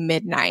at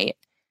midnight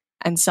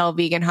and sell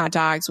vegan hot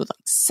dogs with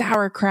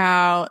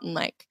sauerkraut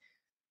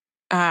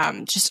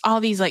and just all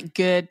these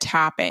good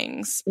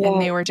toppings. Yeah.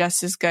 And they were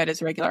just as good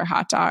as regular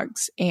hot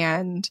dogs.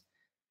 And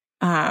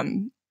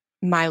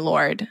my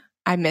Lord,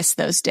 I miss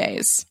those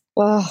days.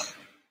 Oh,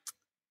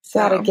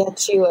 gotta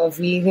get you a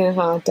vegan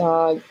hot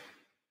dog.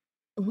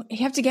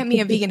 You have to get me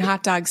a vegan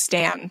hot dog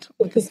stand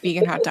with this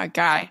vegan hot dog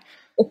guy.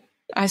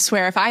 I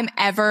swear, if I'm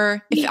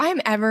ever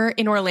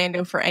in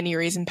Orlando for any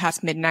reason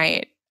past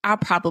midnight, I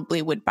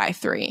probably would buy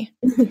 3.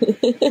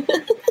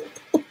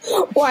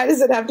 Why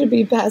does it have to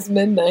be past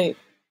midnight?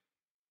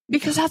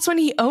 Because that's when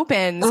he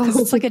opens. Because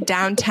it's a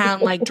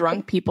downtown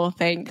drunk people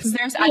thing. Because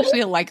there's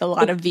actually a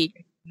lot of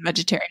vegan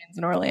vegetarians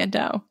in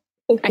Orlando.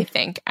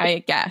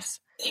 I guess.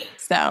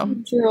 So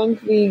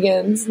drunk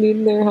vegans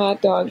needing their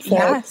hot dog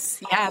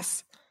fix.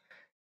 Yes.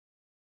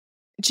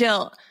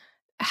 Jill,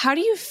 how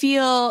do you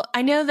feel?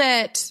 I know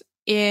that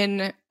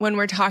when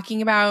we're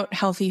talking about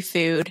healthy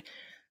food,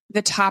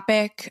 the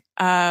topic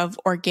of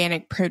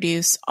organic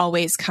produce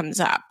always comes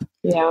up.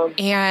 Yeah.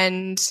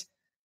 And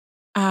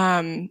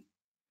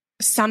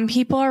some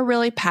people are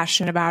really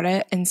passionate about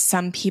it and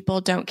some people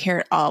don't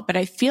care at all. But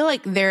I feel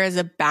like there is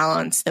a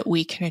balance that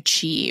we can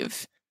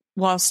achieve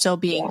while still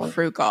being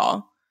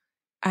frugal.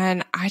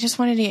 And I just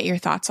wanted to get your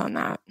thoughts on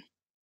that.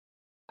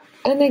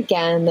 And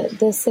again,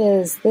 this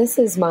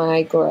is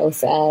my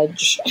growth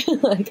edge.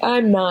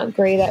 I'm not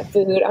great at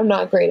food. I'm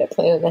not great at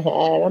planning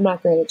ahead. I'm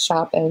not great at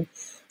shopping.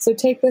 So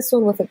take this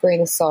one with a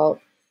grain of salt.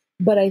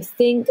 But I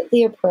think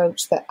the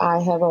approach that I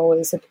have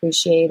always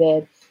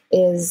appreciated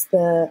is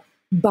the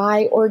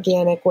buy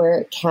organic where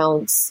it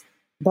counts,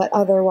 but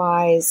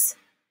otherwise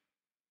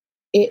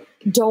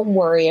don't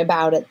worry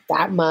about it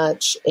that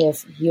much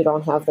if you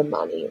don't have the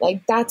money.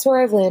 That's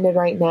where I've landed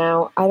right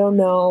now. I don't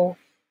know.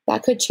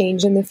 That could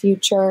change in the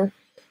future.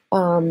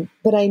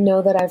 But I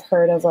know that I've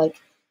heard of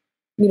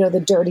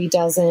the Dirty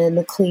Dozen,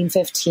 the Clean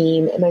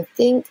 15. And I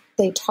think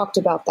they talked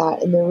about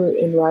that in the Root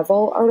and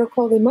Revel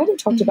article. They might have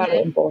talked about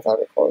it in both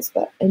articles,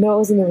 but I know it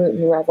was in the Root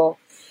and Revel,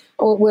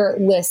 where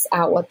it lists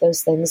out what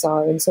those things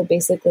are. And so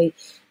basically,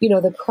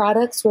 the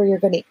products where you're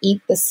going to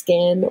eat the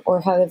skin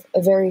or have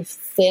a very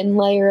thin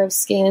layer of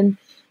skin,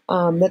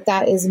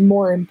 that is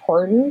more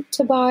important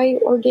to buy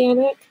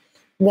organic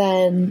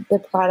than the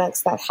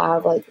products that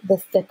have the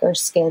thicker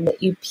skin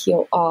that you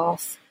peel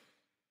off.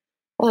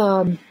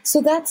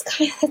 So that's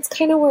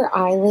kind of where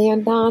I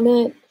land on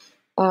it.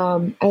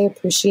 I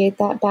appreciate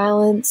that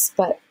balance,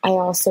 but I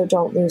also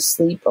don't lose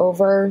sleep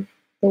over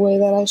the way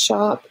that I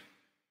shop.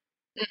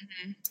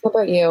 Mm-hmm. How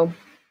about you?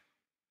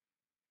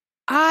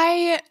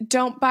 I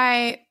don't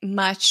buy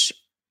much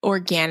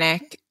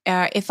organic.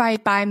 If I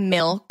buy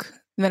milk,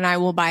 then I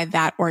will buy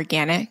that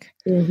organic.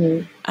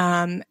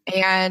 Mm-hmm.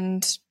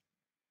 And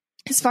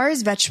as far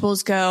as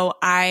vegetables go,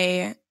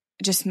 I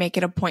just make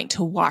it a point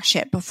to wash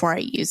it before I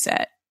use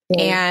it.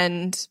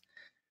 And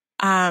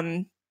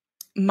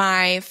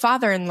my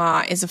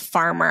father-in-law is a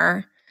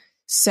farmer.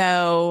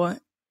 So,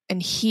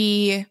 and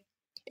he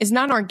is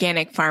not an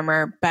organic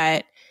farmer,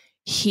 but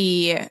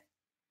he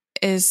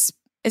is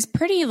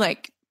pretty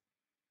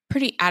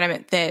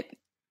adamant that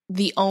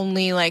the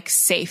only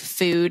safe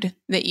food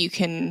that you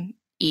can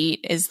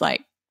eat is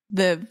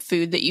the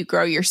food that you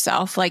grow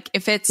yourself.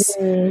 If it's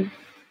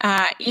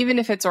even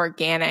if it's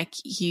organic,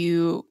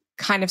 you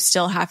kind of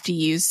still have to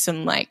use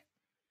some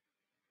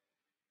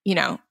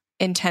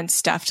intense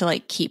stuff to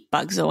keep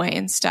bugs away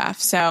and stuff.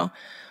 So,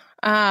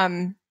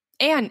 and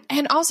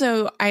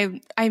also I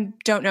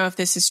don't know if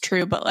this is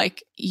true,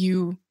 but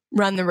you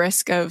run the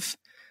risk of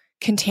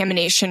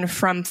contamination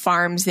from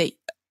farms that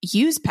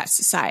use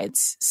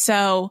pesticides.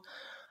 So,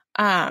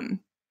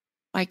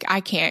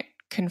 I can't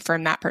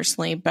confirm that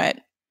personally, but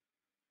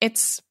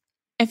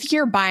if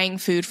you're buying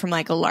food from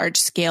a large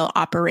scale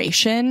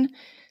operation,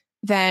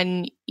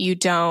 then you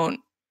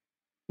don't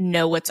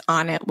know what's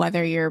on it,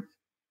 whether you're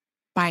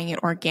buying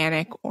it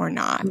organic or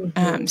not.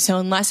 Mm-hmm. So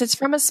unless it's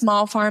from a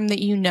small farm that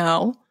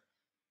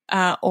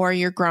or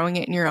you're growing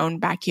it in your own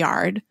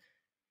backyard,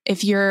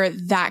 if you're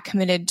that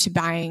committed to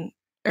buying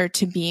or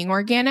to being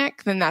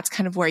organic, then that's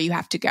kind of where you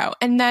have to go.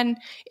 And then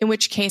in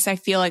which case I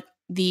feel like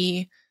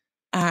the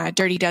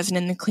Dirty Dozen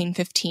and the Clean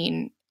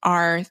 15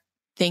 are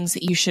things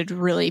that you should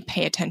really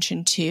pay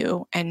attention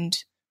to and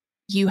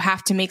you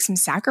have to make some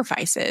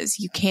sacrifices.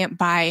 You can't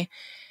buy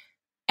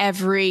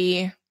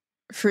every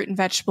fruit and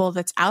vegetable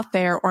that's out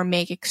there or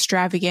make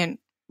extravagant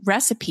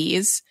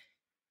recipes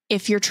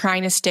if you're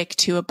trying to stick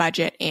to a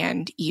budget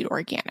and eat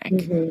organic.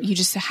 You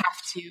just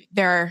have to,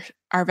 there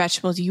are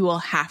vegetables you will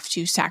have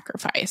to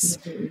sacrifice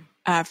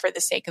for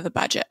the sake of the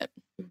budget.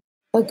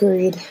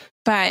 Agreed.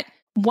 But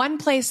one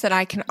place that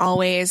I can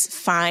always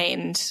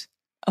find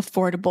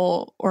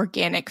affordable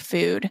organic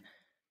food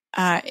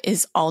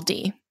is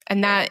Aldi.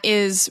 And that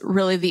is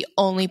really the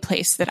only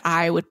place that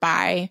I would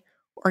buy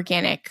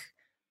organic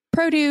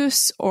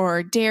produce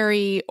or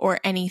dairy or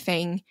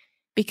anything,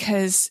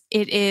 because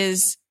it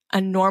is a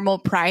normal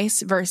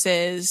price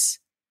versus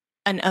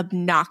an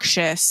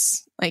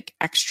obnoxious, like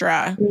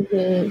extra,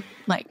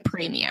 like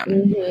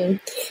premium.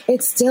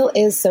 It still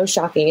is so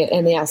shocking.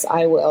 And yes,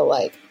 I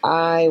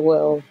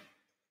will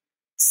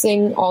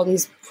sing all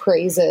these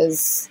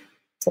praises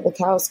till the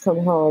cows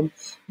come home.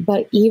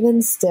 But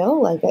even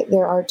still, like,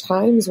 there are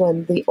times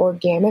when the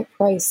organic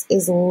price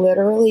is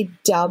literally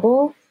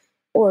double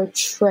or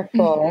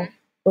triple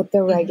what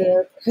the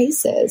regular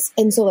price is.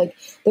 And so, like,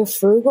 the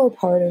frugal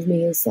part of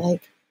me is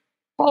like,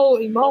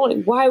 holy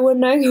moly, why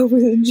wouldn't I go for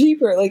the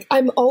cheaper? Like,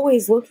 I'm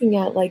always looking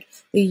at like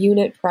the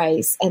unit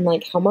price and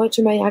like how much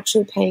am I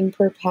actually paying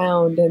per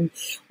pound and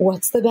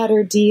what's the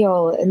better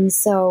deal. And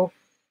so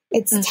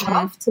it's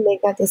tough to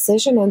make that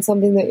decision on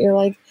something that you're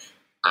like,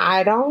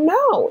 I don't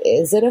know.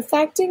 Is it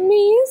affecting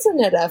me? Isn't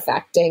it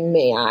affecting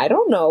me? I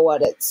don't know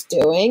what it's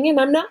doing.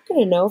 And I'm not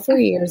going to know for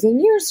years and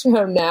years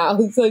from now.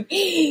 It's like,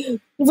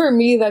 for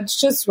me,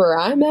 that's just where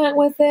I'm at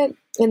with it.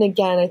 And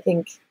again, I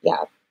think,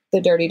 the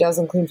dirty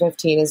dozen, clean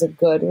 15 is a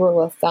good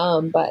rule of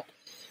thumb, but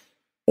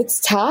it's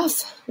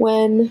tough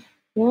when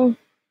the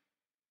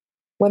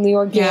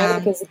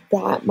organic is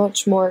that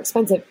much more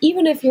expensive.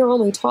 Even if you're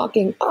only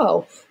talking,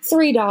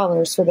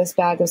 $3 for this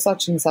bag of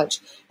such and such,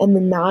 and the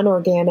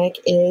non-organic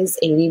is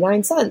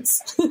 89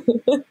 cents.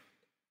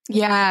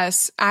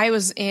 Yes. I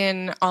was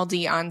in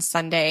Aldi on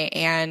Sunday,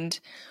 and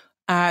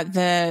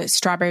the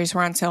strawberries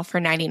were on sale for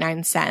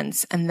 99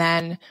 cents, and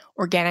then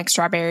organic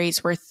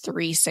strawberries were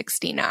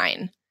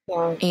 $3.69.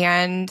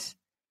 And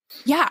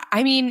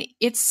I mean,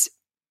 it's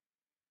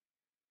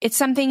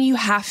something you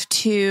have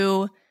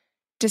to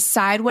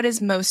decide what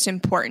is most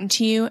important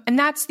to you. And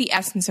that's the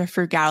essence of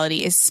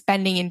frugality, is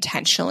spending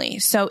intentionally.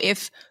 So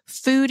if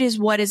food is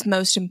what is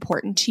most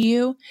important to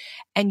you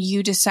and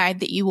you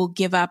decide that you will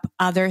give up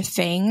other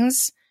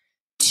things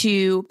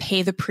to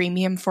pay the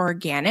premium for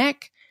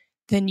organic,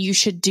 then you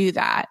should do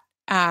that.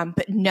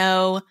 But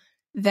know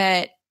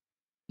that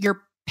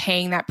you're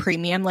paying that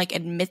premium, like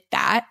admit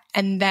that,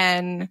 and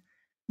then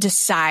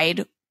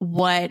decide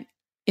what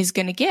is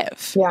going to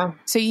give. Yeah.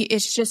 So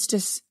it's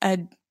just a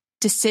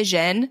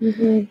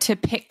decision to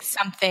pick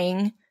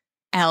something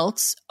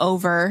else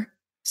over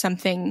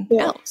something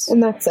else.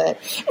 And that's it.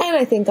 And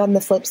I think on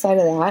the flip side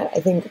of that, I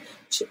think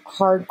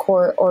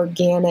hardcore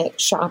organic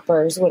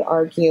shoppers would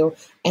argue,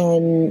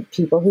 and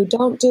people who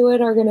don't do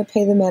it are going to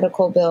pay the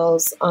medical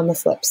bills on the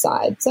flip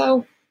side.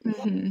 So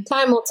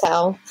time will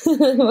tell.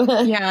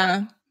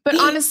 Yeah. But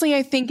honestly,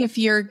 I think if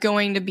you're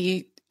going to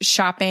be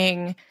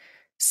shopping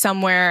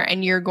somewhere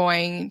and you're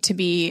going to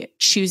be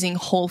choosing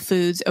whole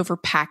foods over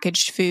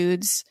packaged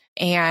foods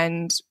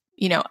and,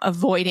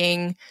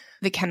 avoiding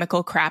the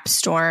chemical crap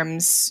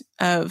storms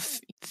of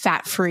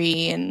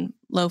fat-free and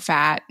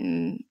low-fat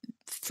and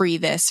free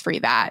this, free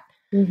that.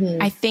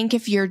 I think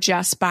if you're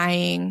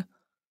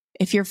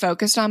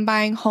focused on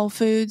buying whole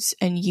foods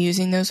and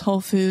using those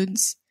whole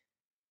foods,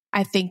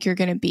 I think you're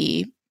going to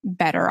be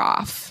better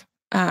off.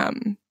 I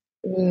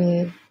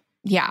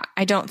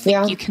don't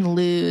think you can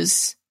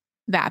lose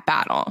that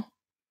battle.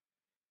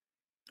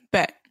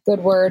 But good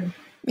word.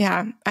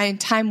 Yeah,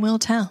 time will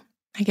tell.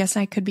 I guess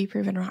I could be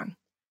proven wrong.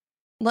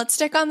 Let's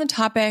stick on the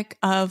topic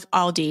of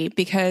Aldi,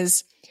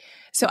 because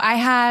I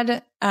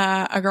had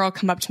a girl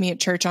come up to me at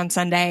church on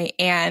Sunday,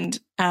 and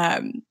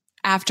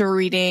after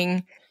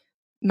reading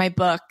my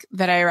book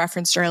that I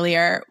referenced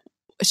earlier,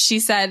 she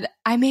said,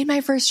 I made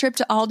my first trip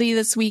to Aldi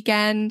this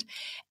weekend,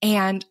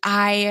 and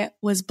I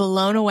was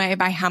blown away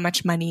by how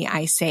much money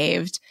I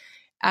saved.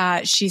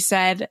 She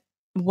said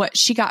what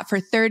she got for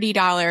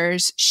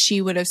 $30,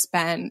 she would have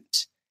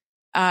spent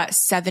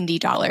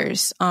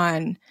 $70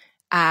 on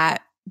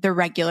at the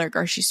regular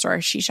grocery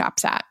store she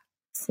shops at.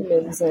 It's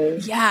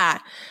amazing. Yeah.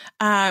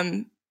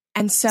 And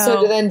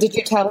so then did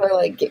you tell her,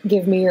 like,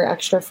 give me your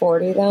extra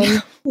 40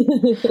 then?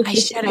 I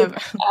should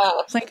have.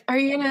 Like, are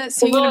you going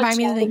to buy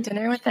me like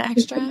dinner with the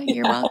extra?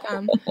 You're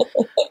welcome.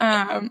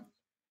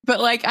 But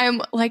like,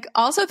 I'm like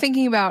also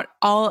thinking about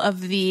all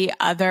of the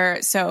other,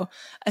 so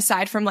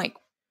aside from like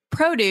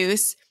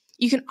produce,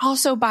 you can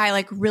also buy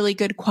like really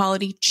good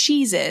quality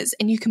cheeses,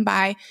 and you can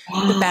buy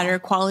the better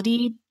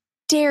quality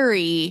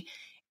dairy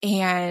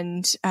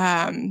and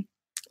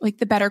like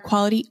the better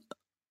quality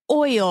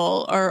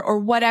oil or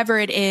whatever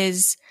it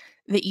is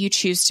that you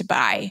choose to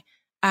buy.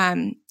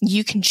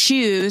 You can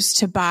choose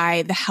to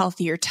buy the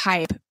healthier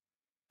type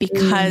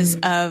because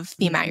of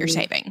the amount you're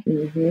saving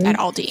at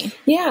Aldi.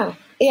 Yeah.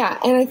 Yeah.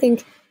 And I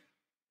think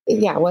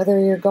yeah, whether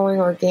you're going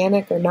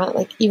organic or not,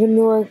 like even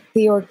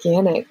the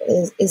organic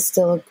is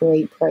still a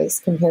great price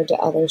compared to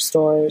other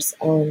stores.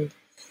 And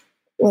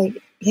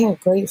like, yeah,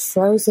 great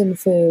frozen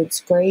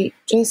foods, great,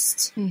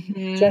 just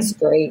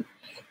great.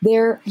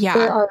 There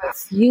are a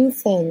few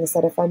things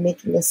that if I'm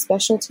making a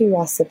specialty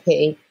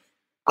recipe,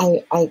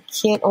 I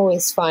can't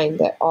always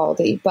find at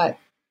Aldi, but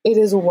it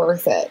is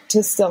worth it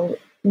to still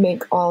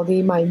make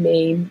Aldi my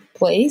main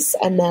place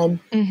and then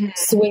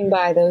swing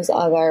by those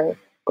other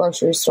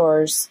grocery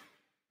stores,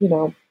 you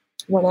know,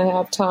 when I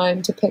have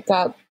time to pick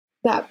up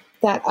that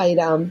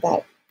item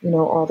that, you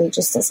know, Aldi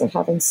just doesn't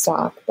have in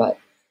stock. But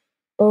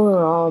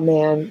overall,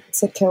 man,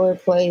 it's a killer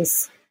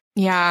place.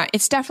 Yeah,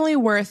 it's definitely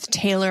worth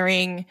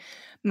tailoring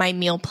my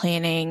meal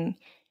planning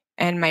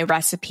and my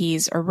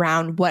recipes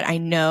around what I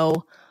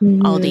know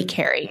Aldi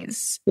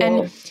carries. Yeah.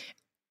 And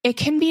it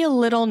can be a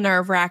little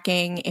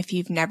nerve-wracking if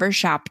you've never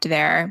shopped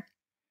there.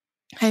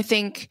 I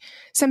think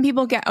some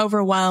people get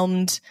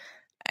overwhelmed.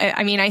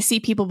 I mean, I see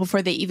people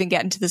before they even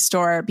get into the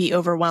store be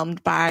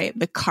overwhelmed by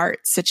the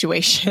cart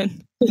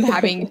situation,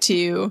 having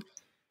to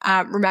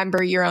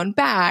remember your own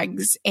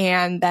bags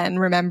and then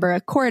remember a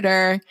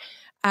quarter.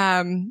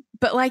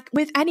 But like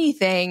with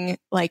anything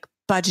like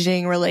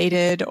budgeting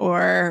related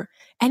or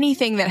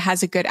anything that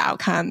has a good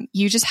outcome,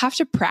 you just have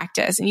to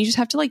practice and you just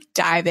have to like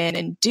dive in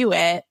and do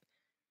it.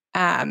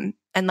 And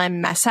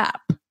then mess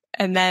up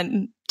and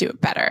then do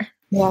it better.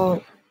 Yeah.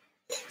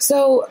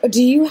 So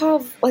do you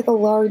have like a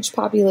large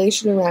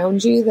population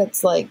around you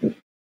that's like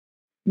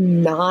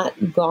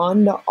not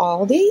gone to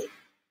Aldi?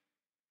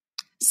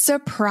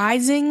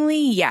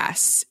 Surprisingly,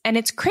 yes. And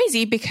it's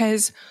crazy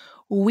because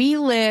we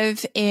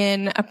live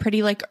in a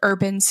pretty like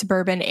urban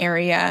suburban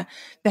area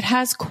that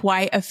has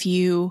quite a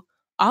few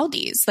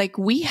Aldis. Like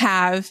we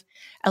have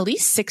at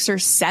least 6 or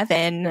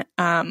 7,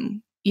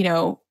 you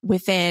know,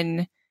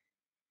 within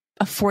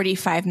a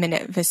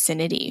 45-minute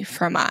vicinity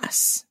from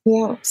us.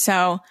 Yeah.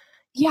 So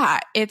yeah,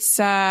 it's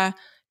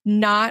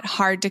not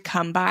hard to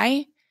come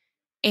by.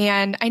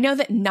 And I know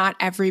that not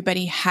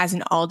everybody has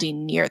an Aldi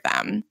near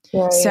them.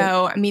 Right.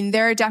 So, I mean,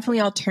 there are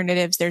definitely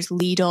alternatives. There's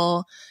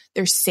Lidl,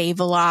 there's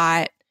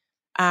Save-A-Lot.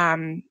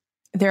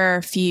 There are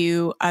a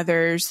few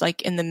others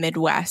like in the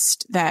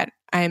Midwest that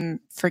I'm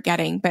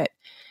forgetting. But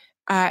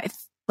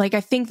like,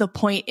 I think the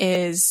point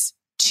is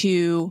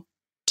to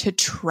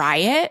try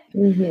it,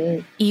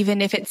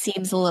 even if it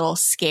seems a little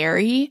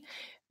scary,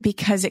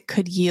 because it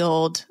could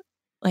yield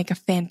like a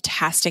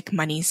fantastic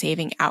money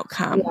saving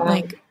outcome. Yeah.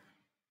 Like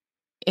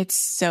it's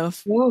so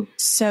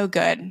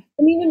good.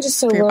 And even just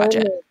to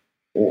learn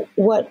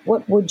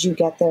what would you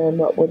get there and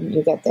what wouldn't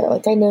you get there?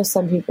 Like I know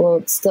some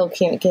people still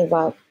can't give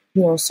up,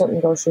 you know, certain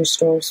grocery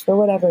stores for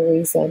whatever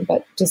reason,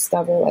 but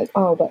discover like,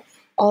 oh, but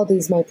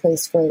Aldi's my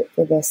place for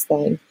this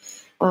thing.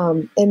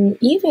 And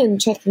even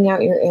checking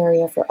out your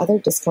area for other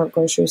discount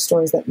grocery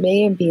stores that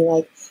may be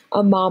like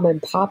a mom and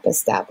pop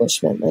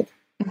establishment. Like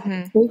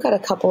we've got a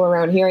couple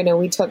around here. I know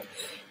we took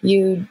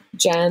you,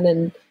 Jen,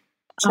 and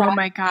oh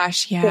my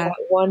gosh, yeah,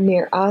 one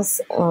near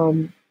us.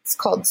 It's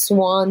called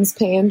Swan's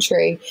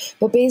Pantry,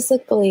 but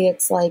basically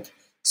it's like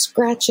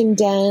scratch and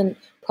dent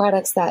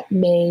products that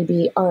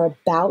maybe are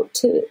about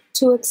to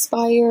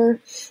expire.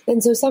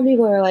 And so some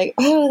people are like,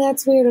 oh,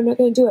 that's weird, I'm not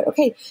going to do it.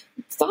 Okay,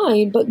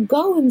 fine, but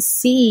go and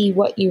see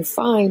what you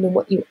find and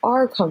what you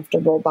are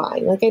comfortable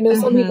buying. Like I know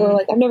some people are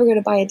like, I'm never going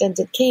to buy a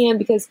dented can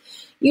because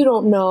you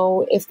don't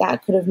know if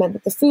that could have meant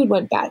that the food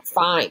went bad.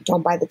 Fine,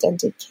 don't buy the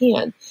dented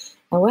can.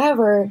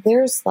 However,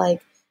 there's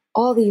like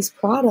all these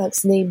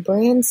products, name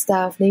brand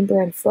stuff, name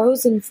brand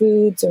frozen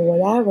foods or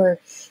whatever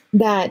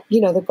that,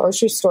 you know, the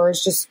grocery store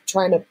is just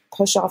trying to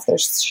push off their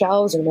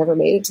shelves or never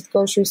made it to the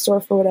grocery store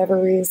for whatever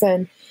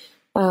reason,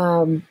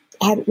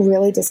 at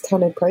really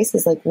discounted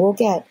prices. Like we'll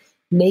get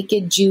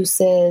Naked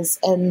juices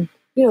and,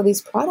 you know,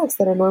 these products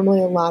that are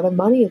normally a lot of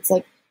money. It's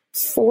like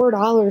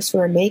 $4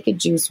 for a Naked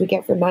juice we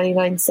get for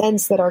 99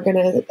 cents that are going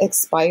to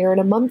expire in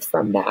a month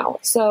from now.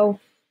 So,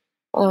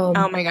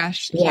 oh my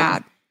gosh. Yeah.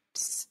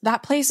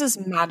 That place is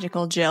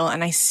magical, Jill,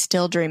 and I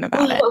still dream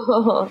about it.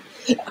 I'll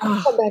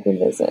come back and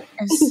visit.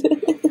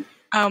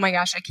 Oh my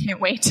gosh, I can't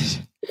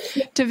wait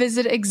to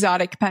visit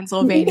exotic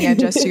Pennsylvania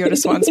just to go to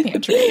Swan's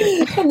Pantry.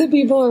 And the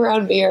people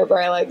around me are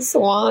probably like,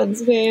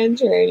 Swan's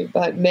Pantry,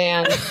 but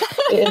man,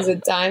 it is a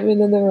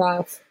diamond in the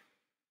rough.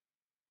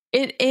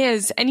 It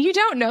is. And you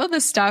don't know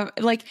the stuff.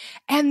 Like,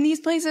 and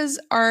these places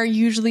are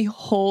usually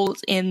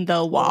holes in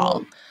the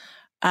wall.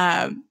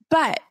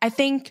 But I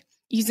think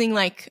using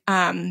like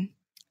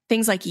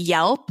things like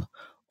Yelp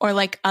or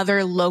like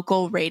other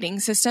local rating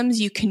systems,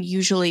 you can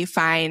usually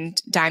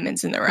find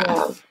diamonds in the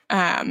rough.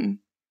 Yeah.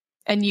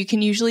 And you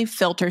can usually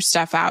filter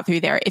stuff out through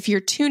there. If you're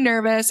too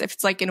nervous, if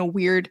it's like in a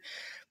weird,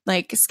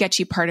 like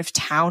sketchy part of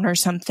town or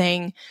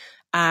something,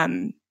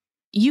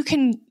 you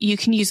can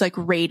use like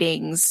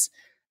ratings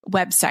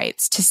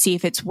websites to see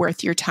if it's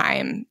worth your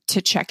time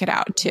to check it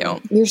out too.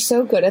 You're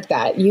so good at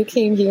that. You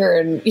came here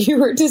and you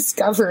were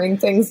discovering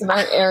things in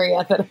our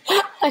area that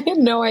I had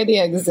no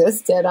idea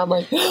existed. I'm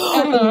like,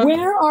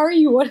 where are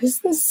you? What is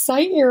this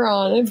site you're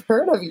on? I've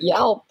heard of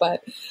Yelp,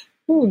 but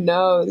who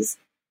knows?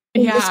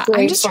 Yeah,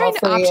 I'm just trying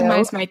to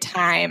optimize my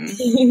time.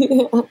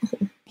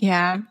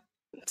 Yeah.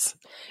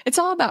 It's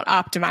all about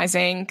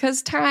optimizing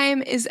because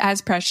time is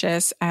as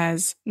precious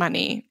as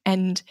money.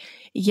 And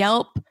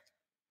Yelp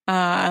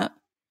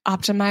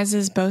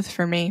optimizes both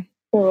for me.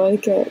 I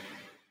like it.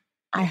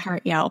 I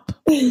heart Yelp.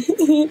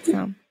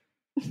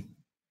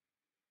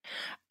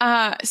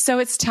 So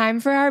it's time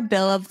for our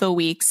Bill of the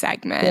Week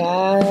segment.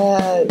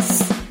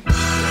 Yes.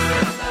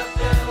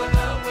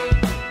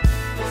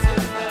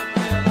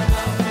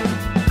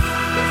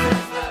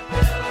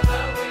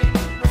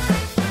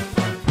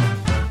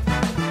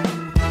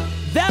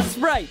 That's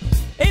right.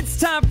 It's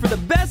time for the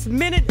best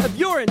minute of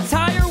your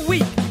entire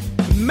week.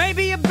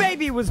 Maybe a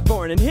baby was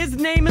born and his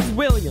name is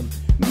William.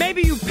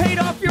 Maybe you paid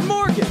off your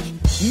mortgage.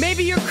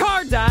 Maybe your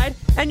car died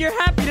and you're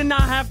happy to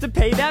not have to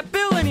pay that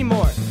bill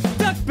anymore.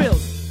 Duck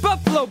bills,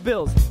 Buffalo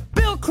Bills,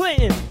 Bill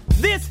Clinton.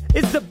 This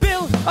is the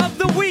Bill of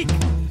the Week.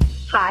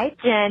 Hi,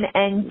 Jen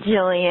and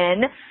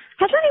Jillian.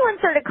 Has anyone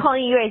started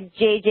calling you guys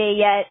JJ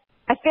yet?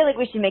 I feel like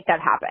we should make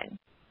that happen.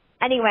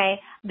 Anyway,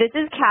 this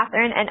is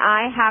Catherine, and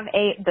I have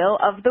a Bill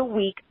of the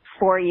Week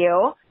for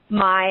you.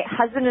 My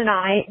husband and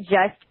I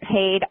just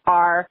paid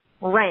our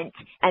rent,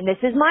 and this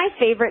is my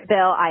favorite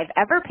bill I've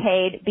ever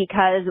paid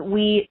because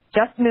we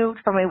just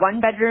moved from a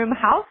one-bedroom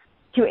house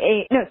to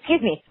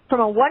from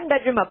a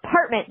one-bedroom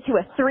apartment to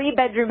a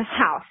three-bedroom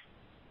house.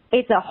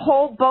 It's a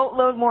whole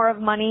boatload more of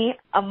money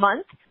a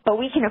month, but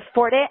we can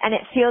afford it, and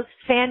it feels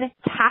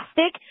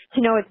fantastic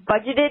to know it's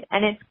budgeted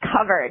and it's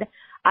covered.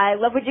 I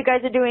love what you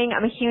guys are doing.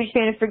 I'm a huge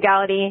fan of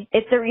frugality.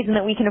 It's the reason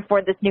that we can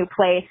afford this new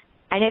place,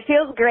 and it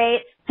feels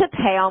great to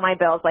pay all my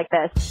bills like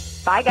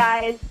this. Bye,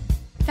 guys.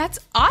 That's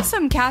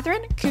awesome,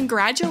 Catherine.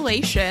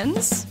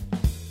 Congratulations.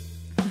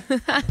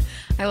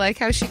 I like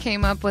how she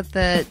came up with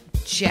the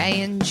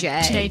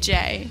J&J.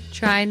 JJ.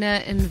 Trying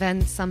to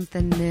invent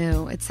something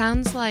new. It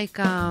sounds like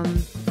a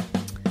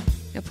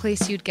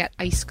place you'd get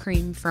ice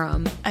cream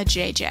from. A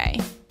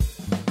JJ.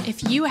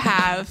 If you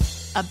have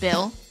a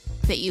bill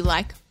that you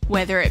like,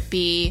 whether it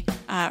be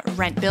a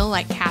rent bill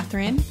like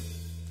Catherine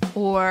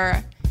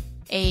or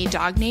a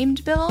dog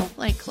named Bill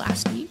like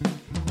last week,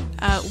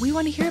 we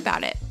want to hear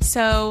about it.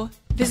 So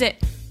visit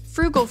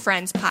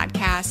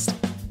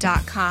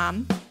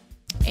frugalfriendspodcast.com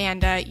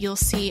and you'll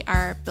see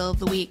our Bill of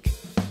the Week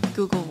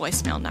Google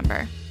voicemail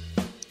number.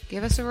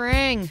 Give us a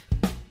ring.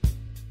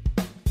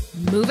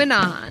 Moving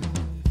on.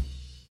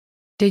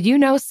 Did you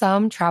know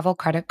some travel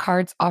credit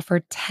cards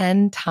offer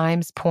 10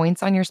 times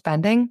points on your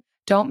spending?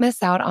 Don't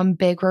miss out on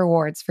big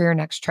rewards for your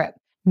next trip.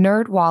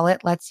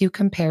 NerdWallet lets you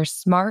compare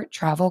smart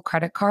travel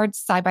credit cards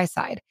side by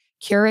side,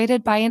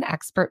 curated by an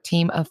expert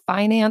team of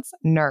finance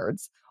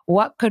nerds.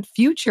 What could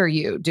future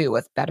you do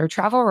with better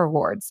travel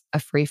rewards, a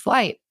free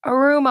flight, a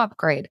room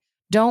upgrade?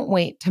 Don't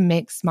wait to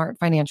make smart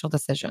financial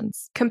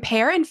decisions.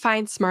 Compare and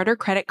find smarter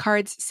credit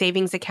cards,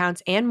 savings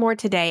accounts, and more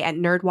today at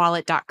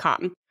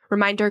nerdwallet.com.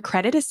 Reminder,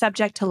 credit is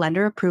subject to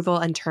lender approval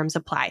and terms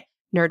apply.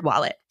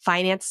 NerdWallet.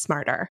 Finance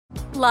smarter.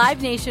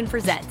 Live Nation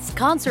presents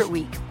Concert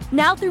Week.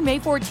 Now through May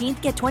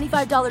 14th, get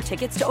 $25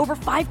 tickets to over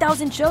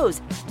 5,000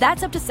 shows.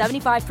 That's up to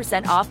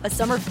 75% off a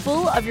summer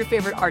full of your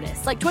favorite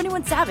artists like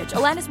 21 Savage,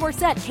 Alanis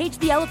Morissette, Cage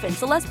the Elephant,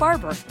 Celeste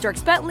Barber,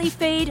 Dierks Bentley,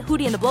 Fade,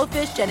 Hootie and the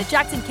Blowfish, Janet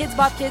Jackson, Kids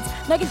Bop Kids,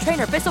 Meghan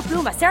Trainor, Bissell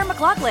Pluma, Sarah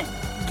McLachlan.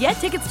 Get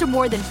tickets to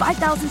more than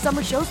 5,000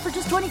 summer shows for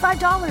just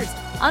 $25.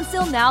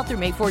 Until now through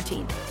May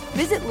 14th.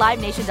 Visit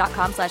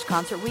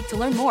LiveNation.com/Concert Week to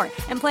learn more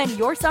and plan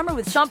your summer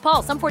with Sean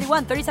Paul, Sum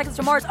 41, 30 Seconds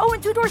to Mars,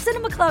 and Two Door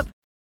Cinema Club.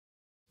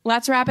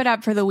 Let's wrap it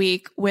up for the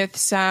week with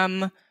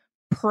some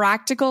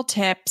practical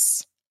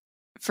tips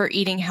for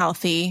eating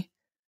healthy.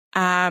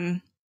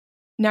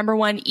 Number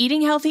one,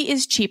 eating healthy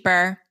is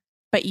cheaper,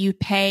 but you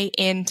pay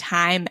in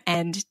time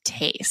and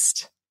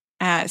taste.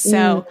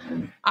 So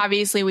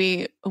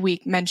obviously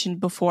we mentioned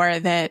before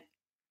that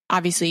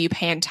obviously you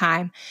pay in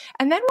time.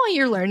 And then while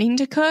you're learning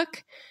to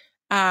cook,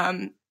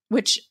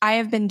 which I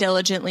have been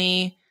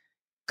diligently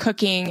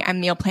cooking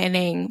and meal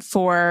planning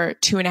for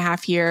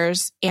 2.5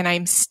 years, and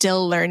I'm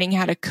still learning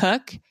how to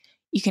cook.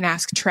 You can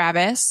ask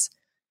Travis.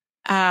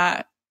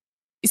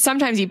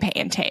 Sometimes you pay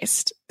in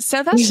taste.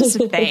 So that's just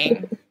a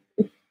thing.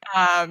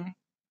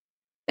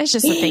 It's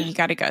just a thing you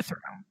got to go through.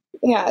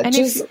 Yeah, And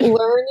just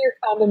learn your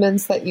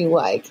condiments that you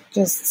like.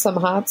 Just some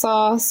hot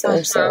sauce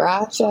or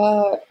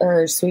sriracha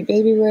or Sweet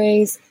Baby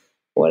Ray's,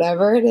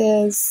 whatever it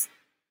is,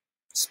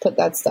 just put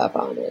that stuff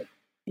on it.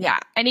 Yeah.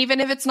 And even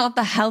if it's not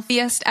the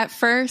healthiest at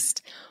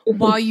first,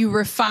 while you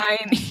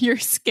refine your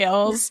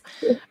skills,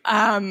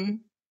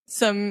 some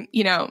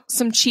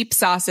cheap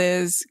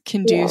sauces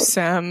can do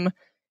some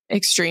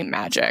extreme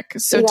magic.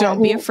 So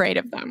don't be afraid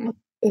of them.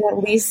 It at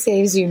least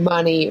saves you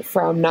money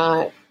from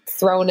not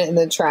throwing it in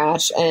the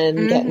trash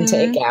and getting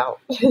takeout.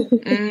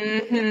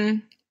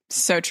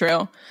 So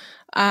true.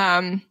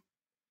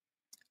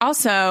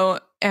 Also,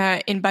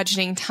 in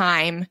budgeting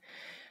time,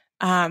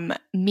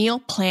 meal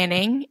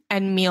planning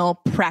and meal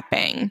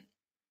prepping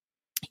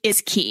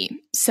is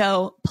key.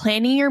 So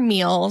planning your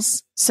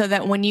meals so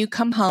that when you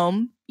come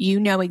home, you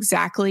know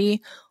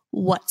exactly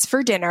what's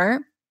for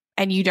dinner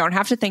and you don't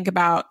have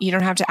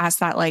to ask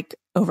that like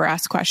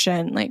over-asked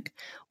question. Like,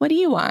 what do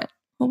you want?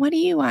 Well, what do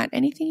you want?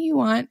 Anything you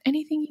want?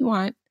 Anything you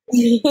want?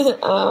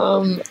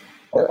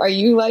 Are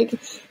you like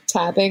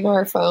tapping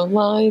our phone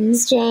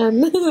lines,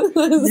 Jen?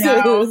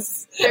 No,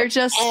 they're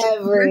just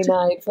every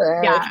night for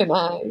Eric and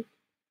I.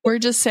 We're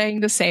just saying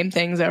the same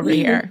things over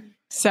here.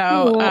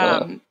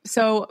 So,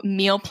 so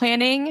meal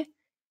planning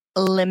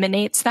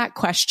eliminates that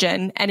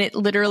question, and it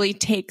literally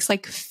takes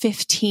like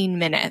 15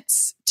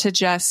 minutes to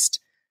just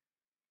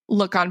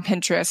look on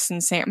Pinterest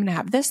and say, I'm going to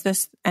have this,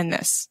 this, and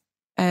this.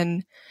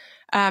 And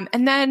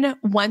then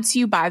once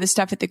you buy the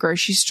stuff at the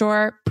grocery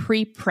store,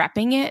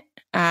 pre-prepping it,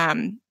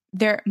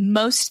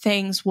 most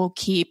things will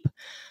keep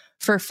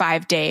for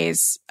 5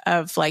 days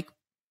of like,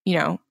 you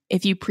know,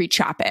 if you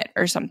pre-chop it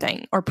or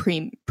something, or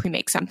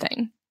pre-make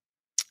something.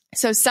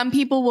 So some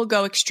people will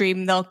go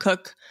extreme. They'll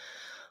cook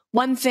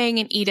one thing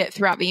and eat it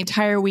throughout the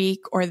entire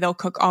week, or they'll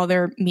cook all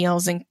their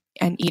meals and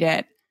eat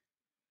it.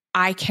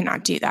 I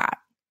cannot do that.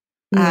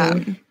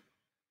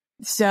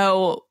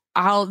 So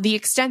the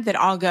extent that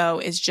I'll go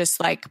is just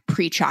like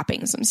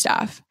pre-chopping some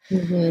stuff.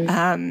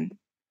 And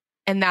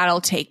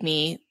that'll take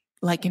me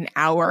like an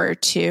hour or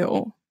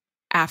two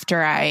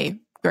after I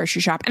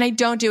grocery shop. And I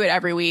don't do it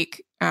every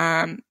week.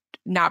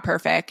 Not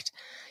perfect.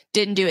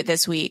 Didn't do it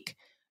this week,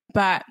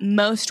 but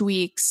most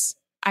weeks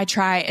I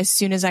try as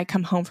soon as I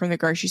come home from the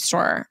grocery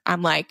store.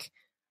 I'm like,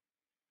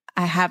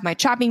 I have my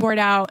chopping board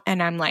out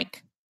and I'm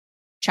like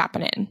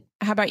chopping in.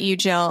 How about you,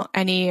 Jill?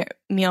 Any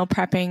meal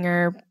prepping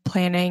or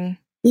planning?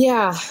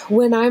 Yeah,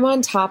 when I'm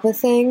on top of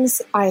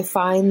things, I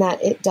find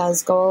that it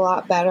does go a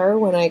lot better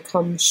when I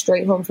come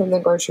straight home from the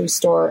grocery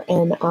store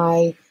and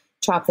I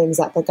chop things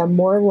up. Like, I'm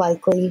more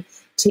likely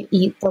to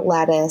eat the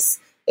lettuce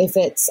if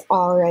it's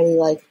already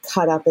like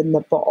cut up in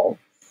the bowl.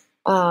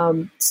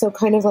 So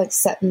kind of like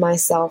setting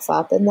myself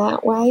up in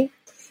that way.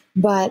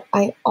 But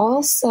I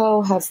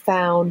also have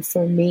found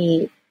for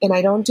me, and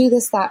I don't do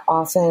this that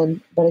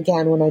often, but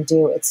again, when I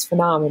do, it's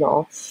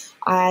phenomenal.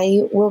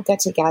 I will get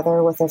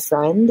together with a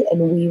friend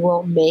and we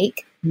will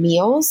make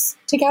meals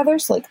together.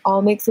 So like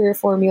I'll make 3 or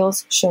 4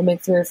 meals, she'll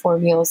make 3 or 4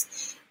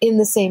 meals in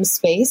the same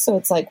space. So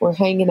it's like we're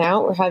hanging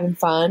out, we're having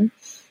fun,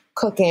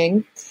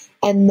 cooking,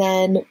 and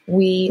then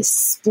we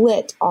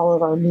split all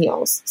of our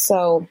meals.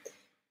 So,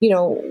 you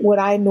know, what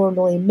I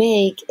normally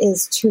make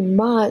is too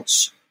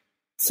much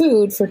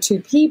food for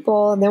 2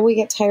 people, and then we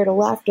get tired of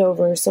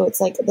leftovers. So it's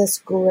like this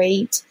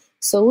great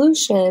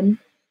solution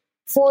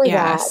for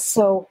that.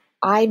 So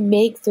I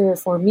make 3 or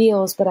 4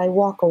 meals, but I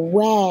walk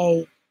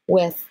away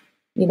with,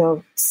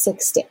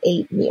 6 to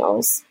 8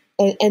 meals,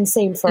 and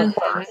same for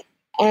her.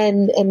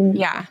 And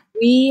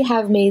we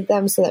have made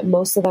them so that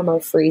most of them are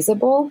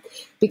freezable,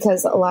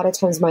 because a lot of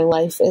times my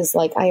life is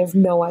like, I have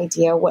no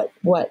idea what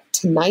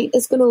tonight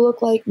is going to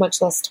look like, much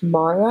less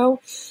tomorrow.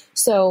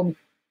 So,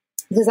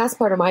 because that's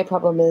part of my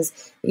problem is,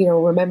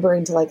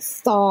 remembering to like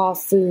thaw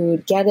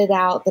food, get it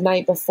out the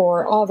night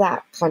before, all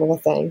that kind of a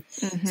thing.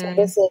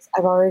 So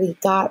I've already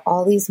got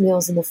all these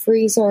meals in the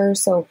freezer,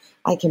 so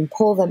I can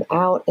pull them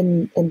out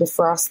and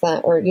defrost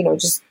them, or,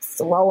 just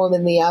throw them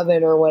in the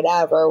oven or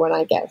whatever when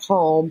I get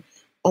home,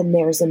 and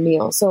there's a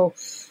meal. So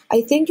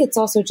I think it's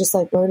also just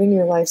like learning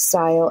your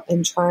lifestyle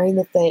and trying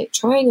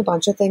a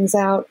bunch of things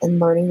out and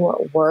learning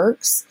what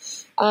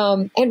works.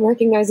 And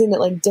recognizing that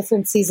like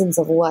different seasons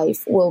of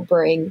life will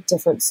bring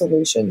different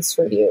solutions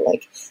for you.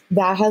 Like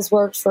that has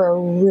worked for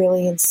a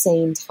really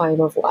insane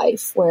time of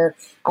life where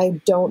I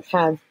don't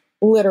have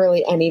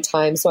literally any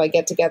time. So I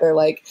get together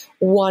like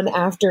one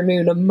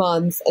afternoon a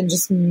month and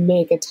just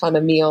make a ton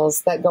of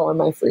meals that go in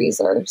my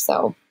freezer.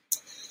 So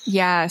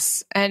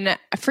yes. And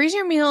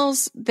freezer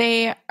meals,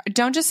 they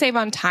don't just save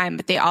on time,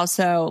 but they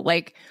also,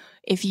 like,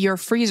 if your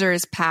freezer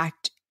is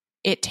packed,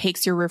 it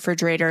takes your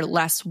refrigerator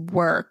less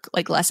work,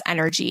 like less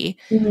energy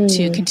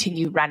to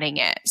continue running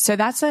it. So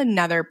that's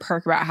another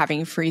perk about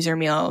having freezer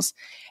meals.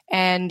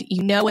 And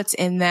you know what's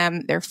in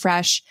them. They're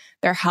fresh.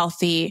 They're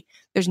healthy.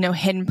 There's no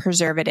hidden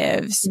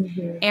preservatives.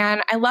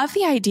 And I love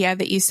the idea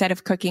that you said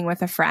of cooking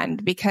with a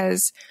friend,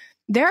 because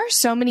there are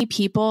so many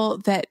people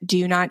that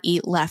do not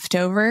eat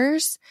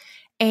leftovers,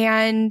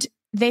 and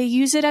they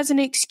use it as an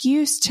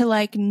excuse to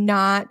like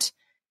not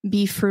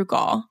be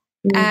frugal.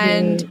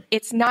 And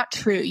it's not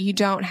true. You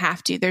don't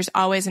have to. There's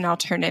always an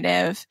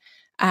alternative,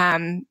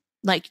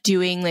 like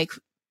doing like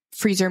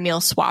freezer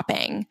meal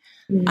swapping,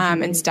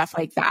 and stuff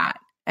like that.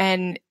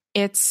 And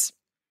it's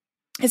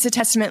a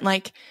testament.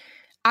 Like,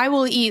 I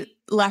will eat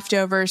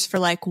leftovers for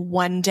like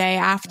one day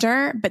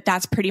after, but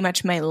that's pretty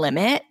much my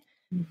limit.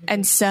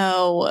 And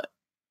so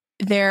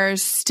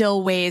there's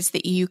still ways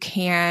that you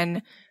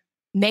can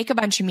make a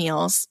bunch of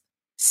meals,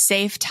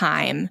 save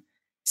time,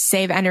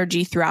 save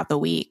energy throughout the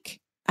week,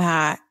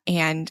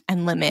 and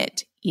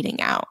limit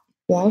eating out.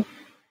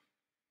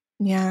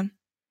 Yeah.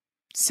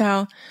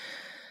 So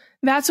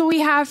that's what we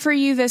have for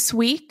you this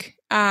week.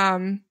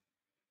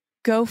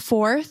 Go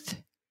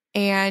forth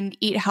and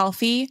eat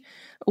healthy.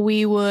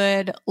 We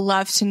would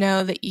love to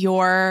know that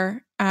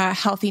your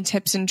healthy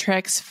tips and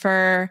tricks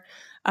for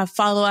a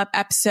follow-up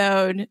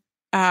episode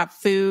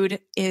food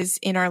is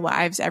in our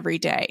lives every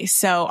day.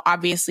 So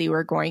obviously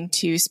we're going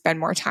to spend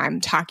more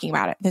time talking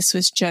about it. This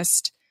was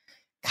just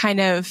kind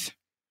of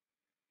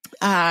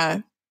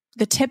the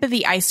tip of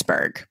the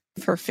iceberg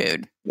for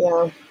food.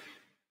 Yeah.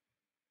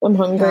 I'm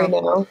hungry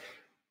now.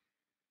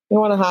 I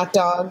want a hot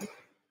dog.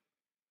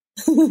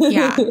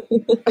 Yeah. I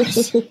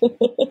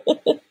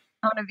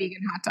want a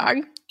vegan hot dog.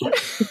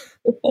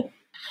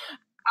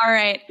 All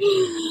right.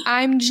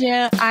 I'm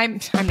Jill. I'm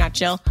not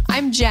Jill.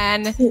 I'm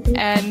Jen,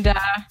 and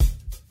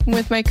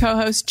with my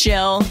co-host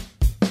Jill,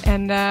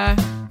 and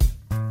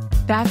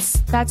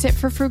that's it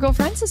for Frugal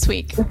Friends this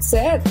week. That's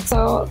it. That's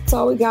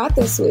all we got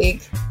this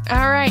week.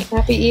 All right.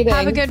 Happy eating.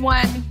 Have a good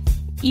one.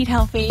 Eat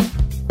healthy.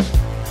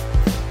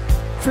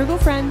 Frugal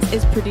Friends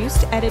is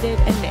produced, edited,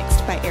 and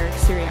mixed by Eric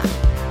Sirianni.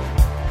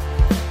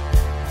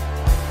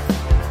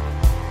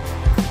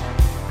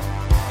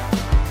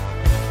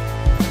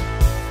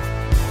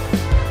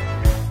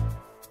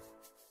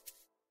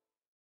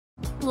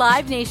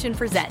 Live Nation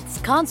presents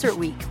Concert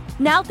Week.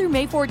 Now through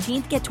May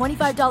 14th, get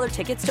 $25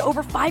 tickets to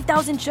over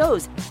 5,000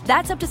 shows.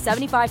 That's up to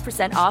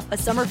 75% off a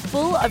summer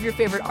full of your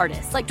favorite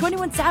artists like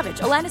 21 Savage,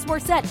 Alanis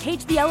Morissette,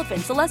 Cage the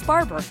Elephant, Celeste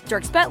Barber,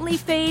 Dierks Bentley,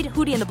 Fade,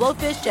 Hootie and the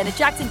Blowfish, Janet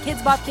Jackson,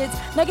 Kids Bop Kids,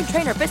 Meghan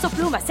Trainor, Peso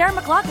Pluma, Sarah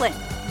McLachlan.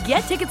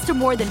 Get tickets to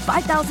more than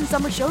 5,000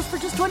 summer shows for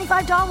just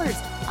 $25.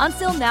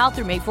 Until now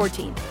through May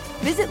 14th.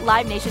 Visit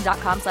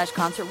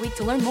LiveNation.com/Concert Week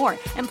to learn more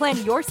and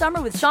plan your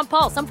summer with Sean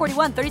Paul, Sum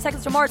 41, 30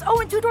 Seconds to Mars,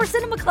 and Two Door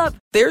Cinema Club.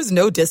 There's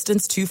no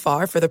distance too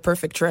far for the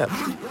perfect trip.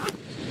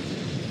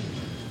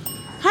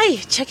 Hi,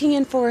 checking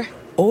in for...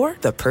 Or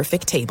the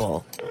perfect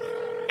table.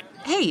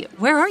 Hey,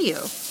 where are you?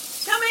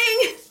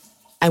 Coming!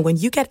 And when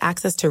you get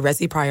access to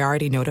Resi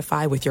Priority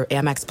Notify with your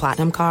Amex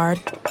Platinum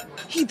card...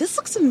 Hey, this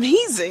looks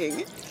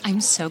amazing.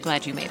 I'm so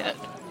glad you made it.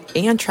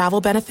 And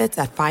travel benefits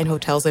at fine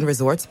hotels and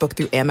resorts booked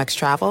through Amex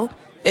Travel...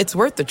 It's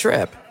worth the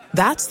trip.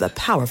 That's the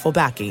powerful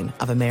backing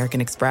of American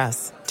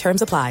Express.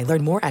 Terms apply.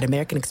 Learn more at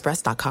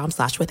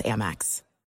americanexpress.com/withAmex.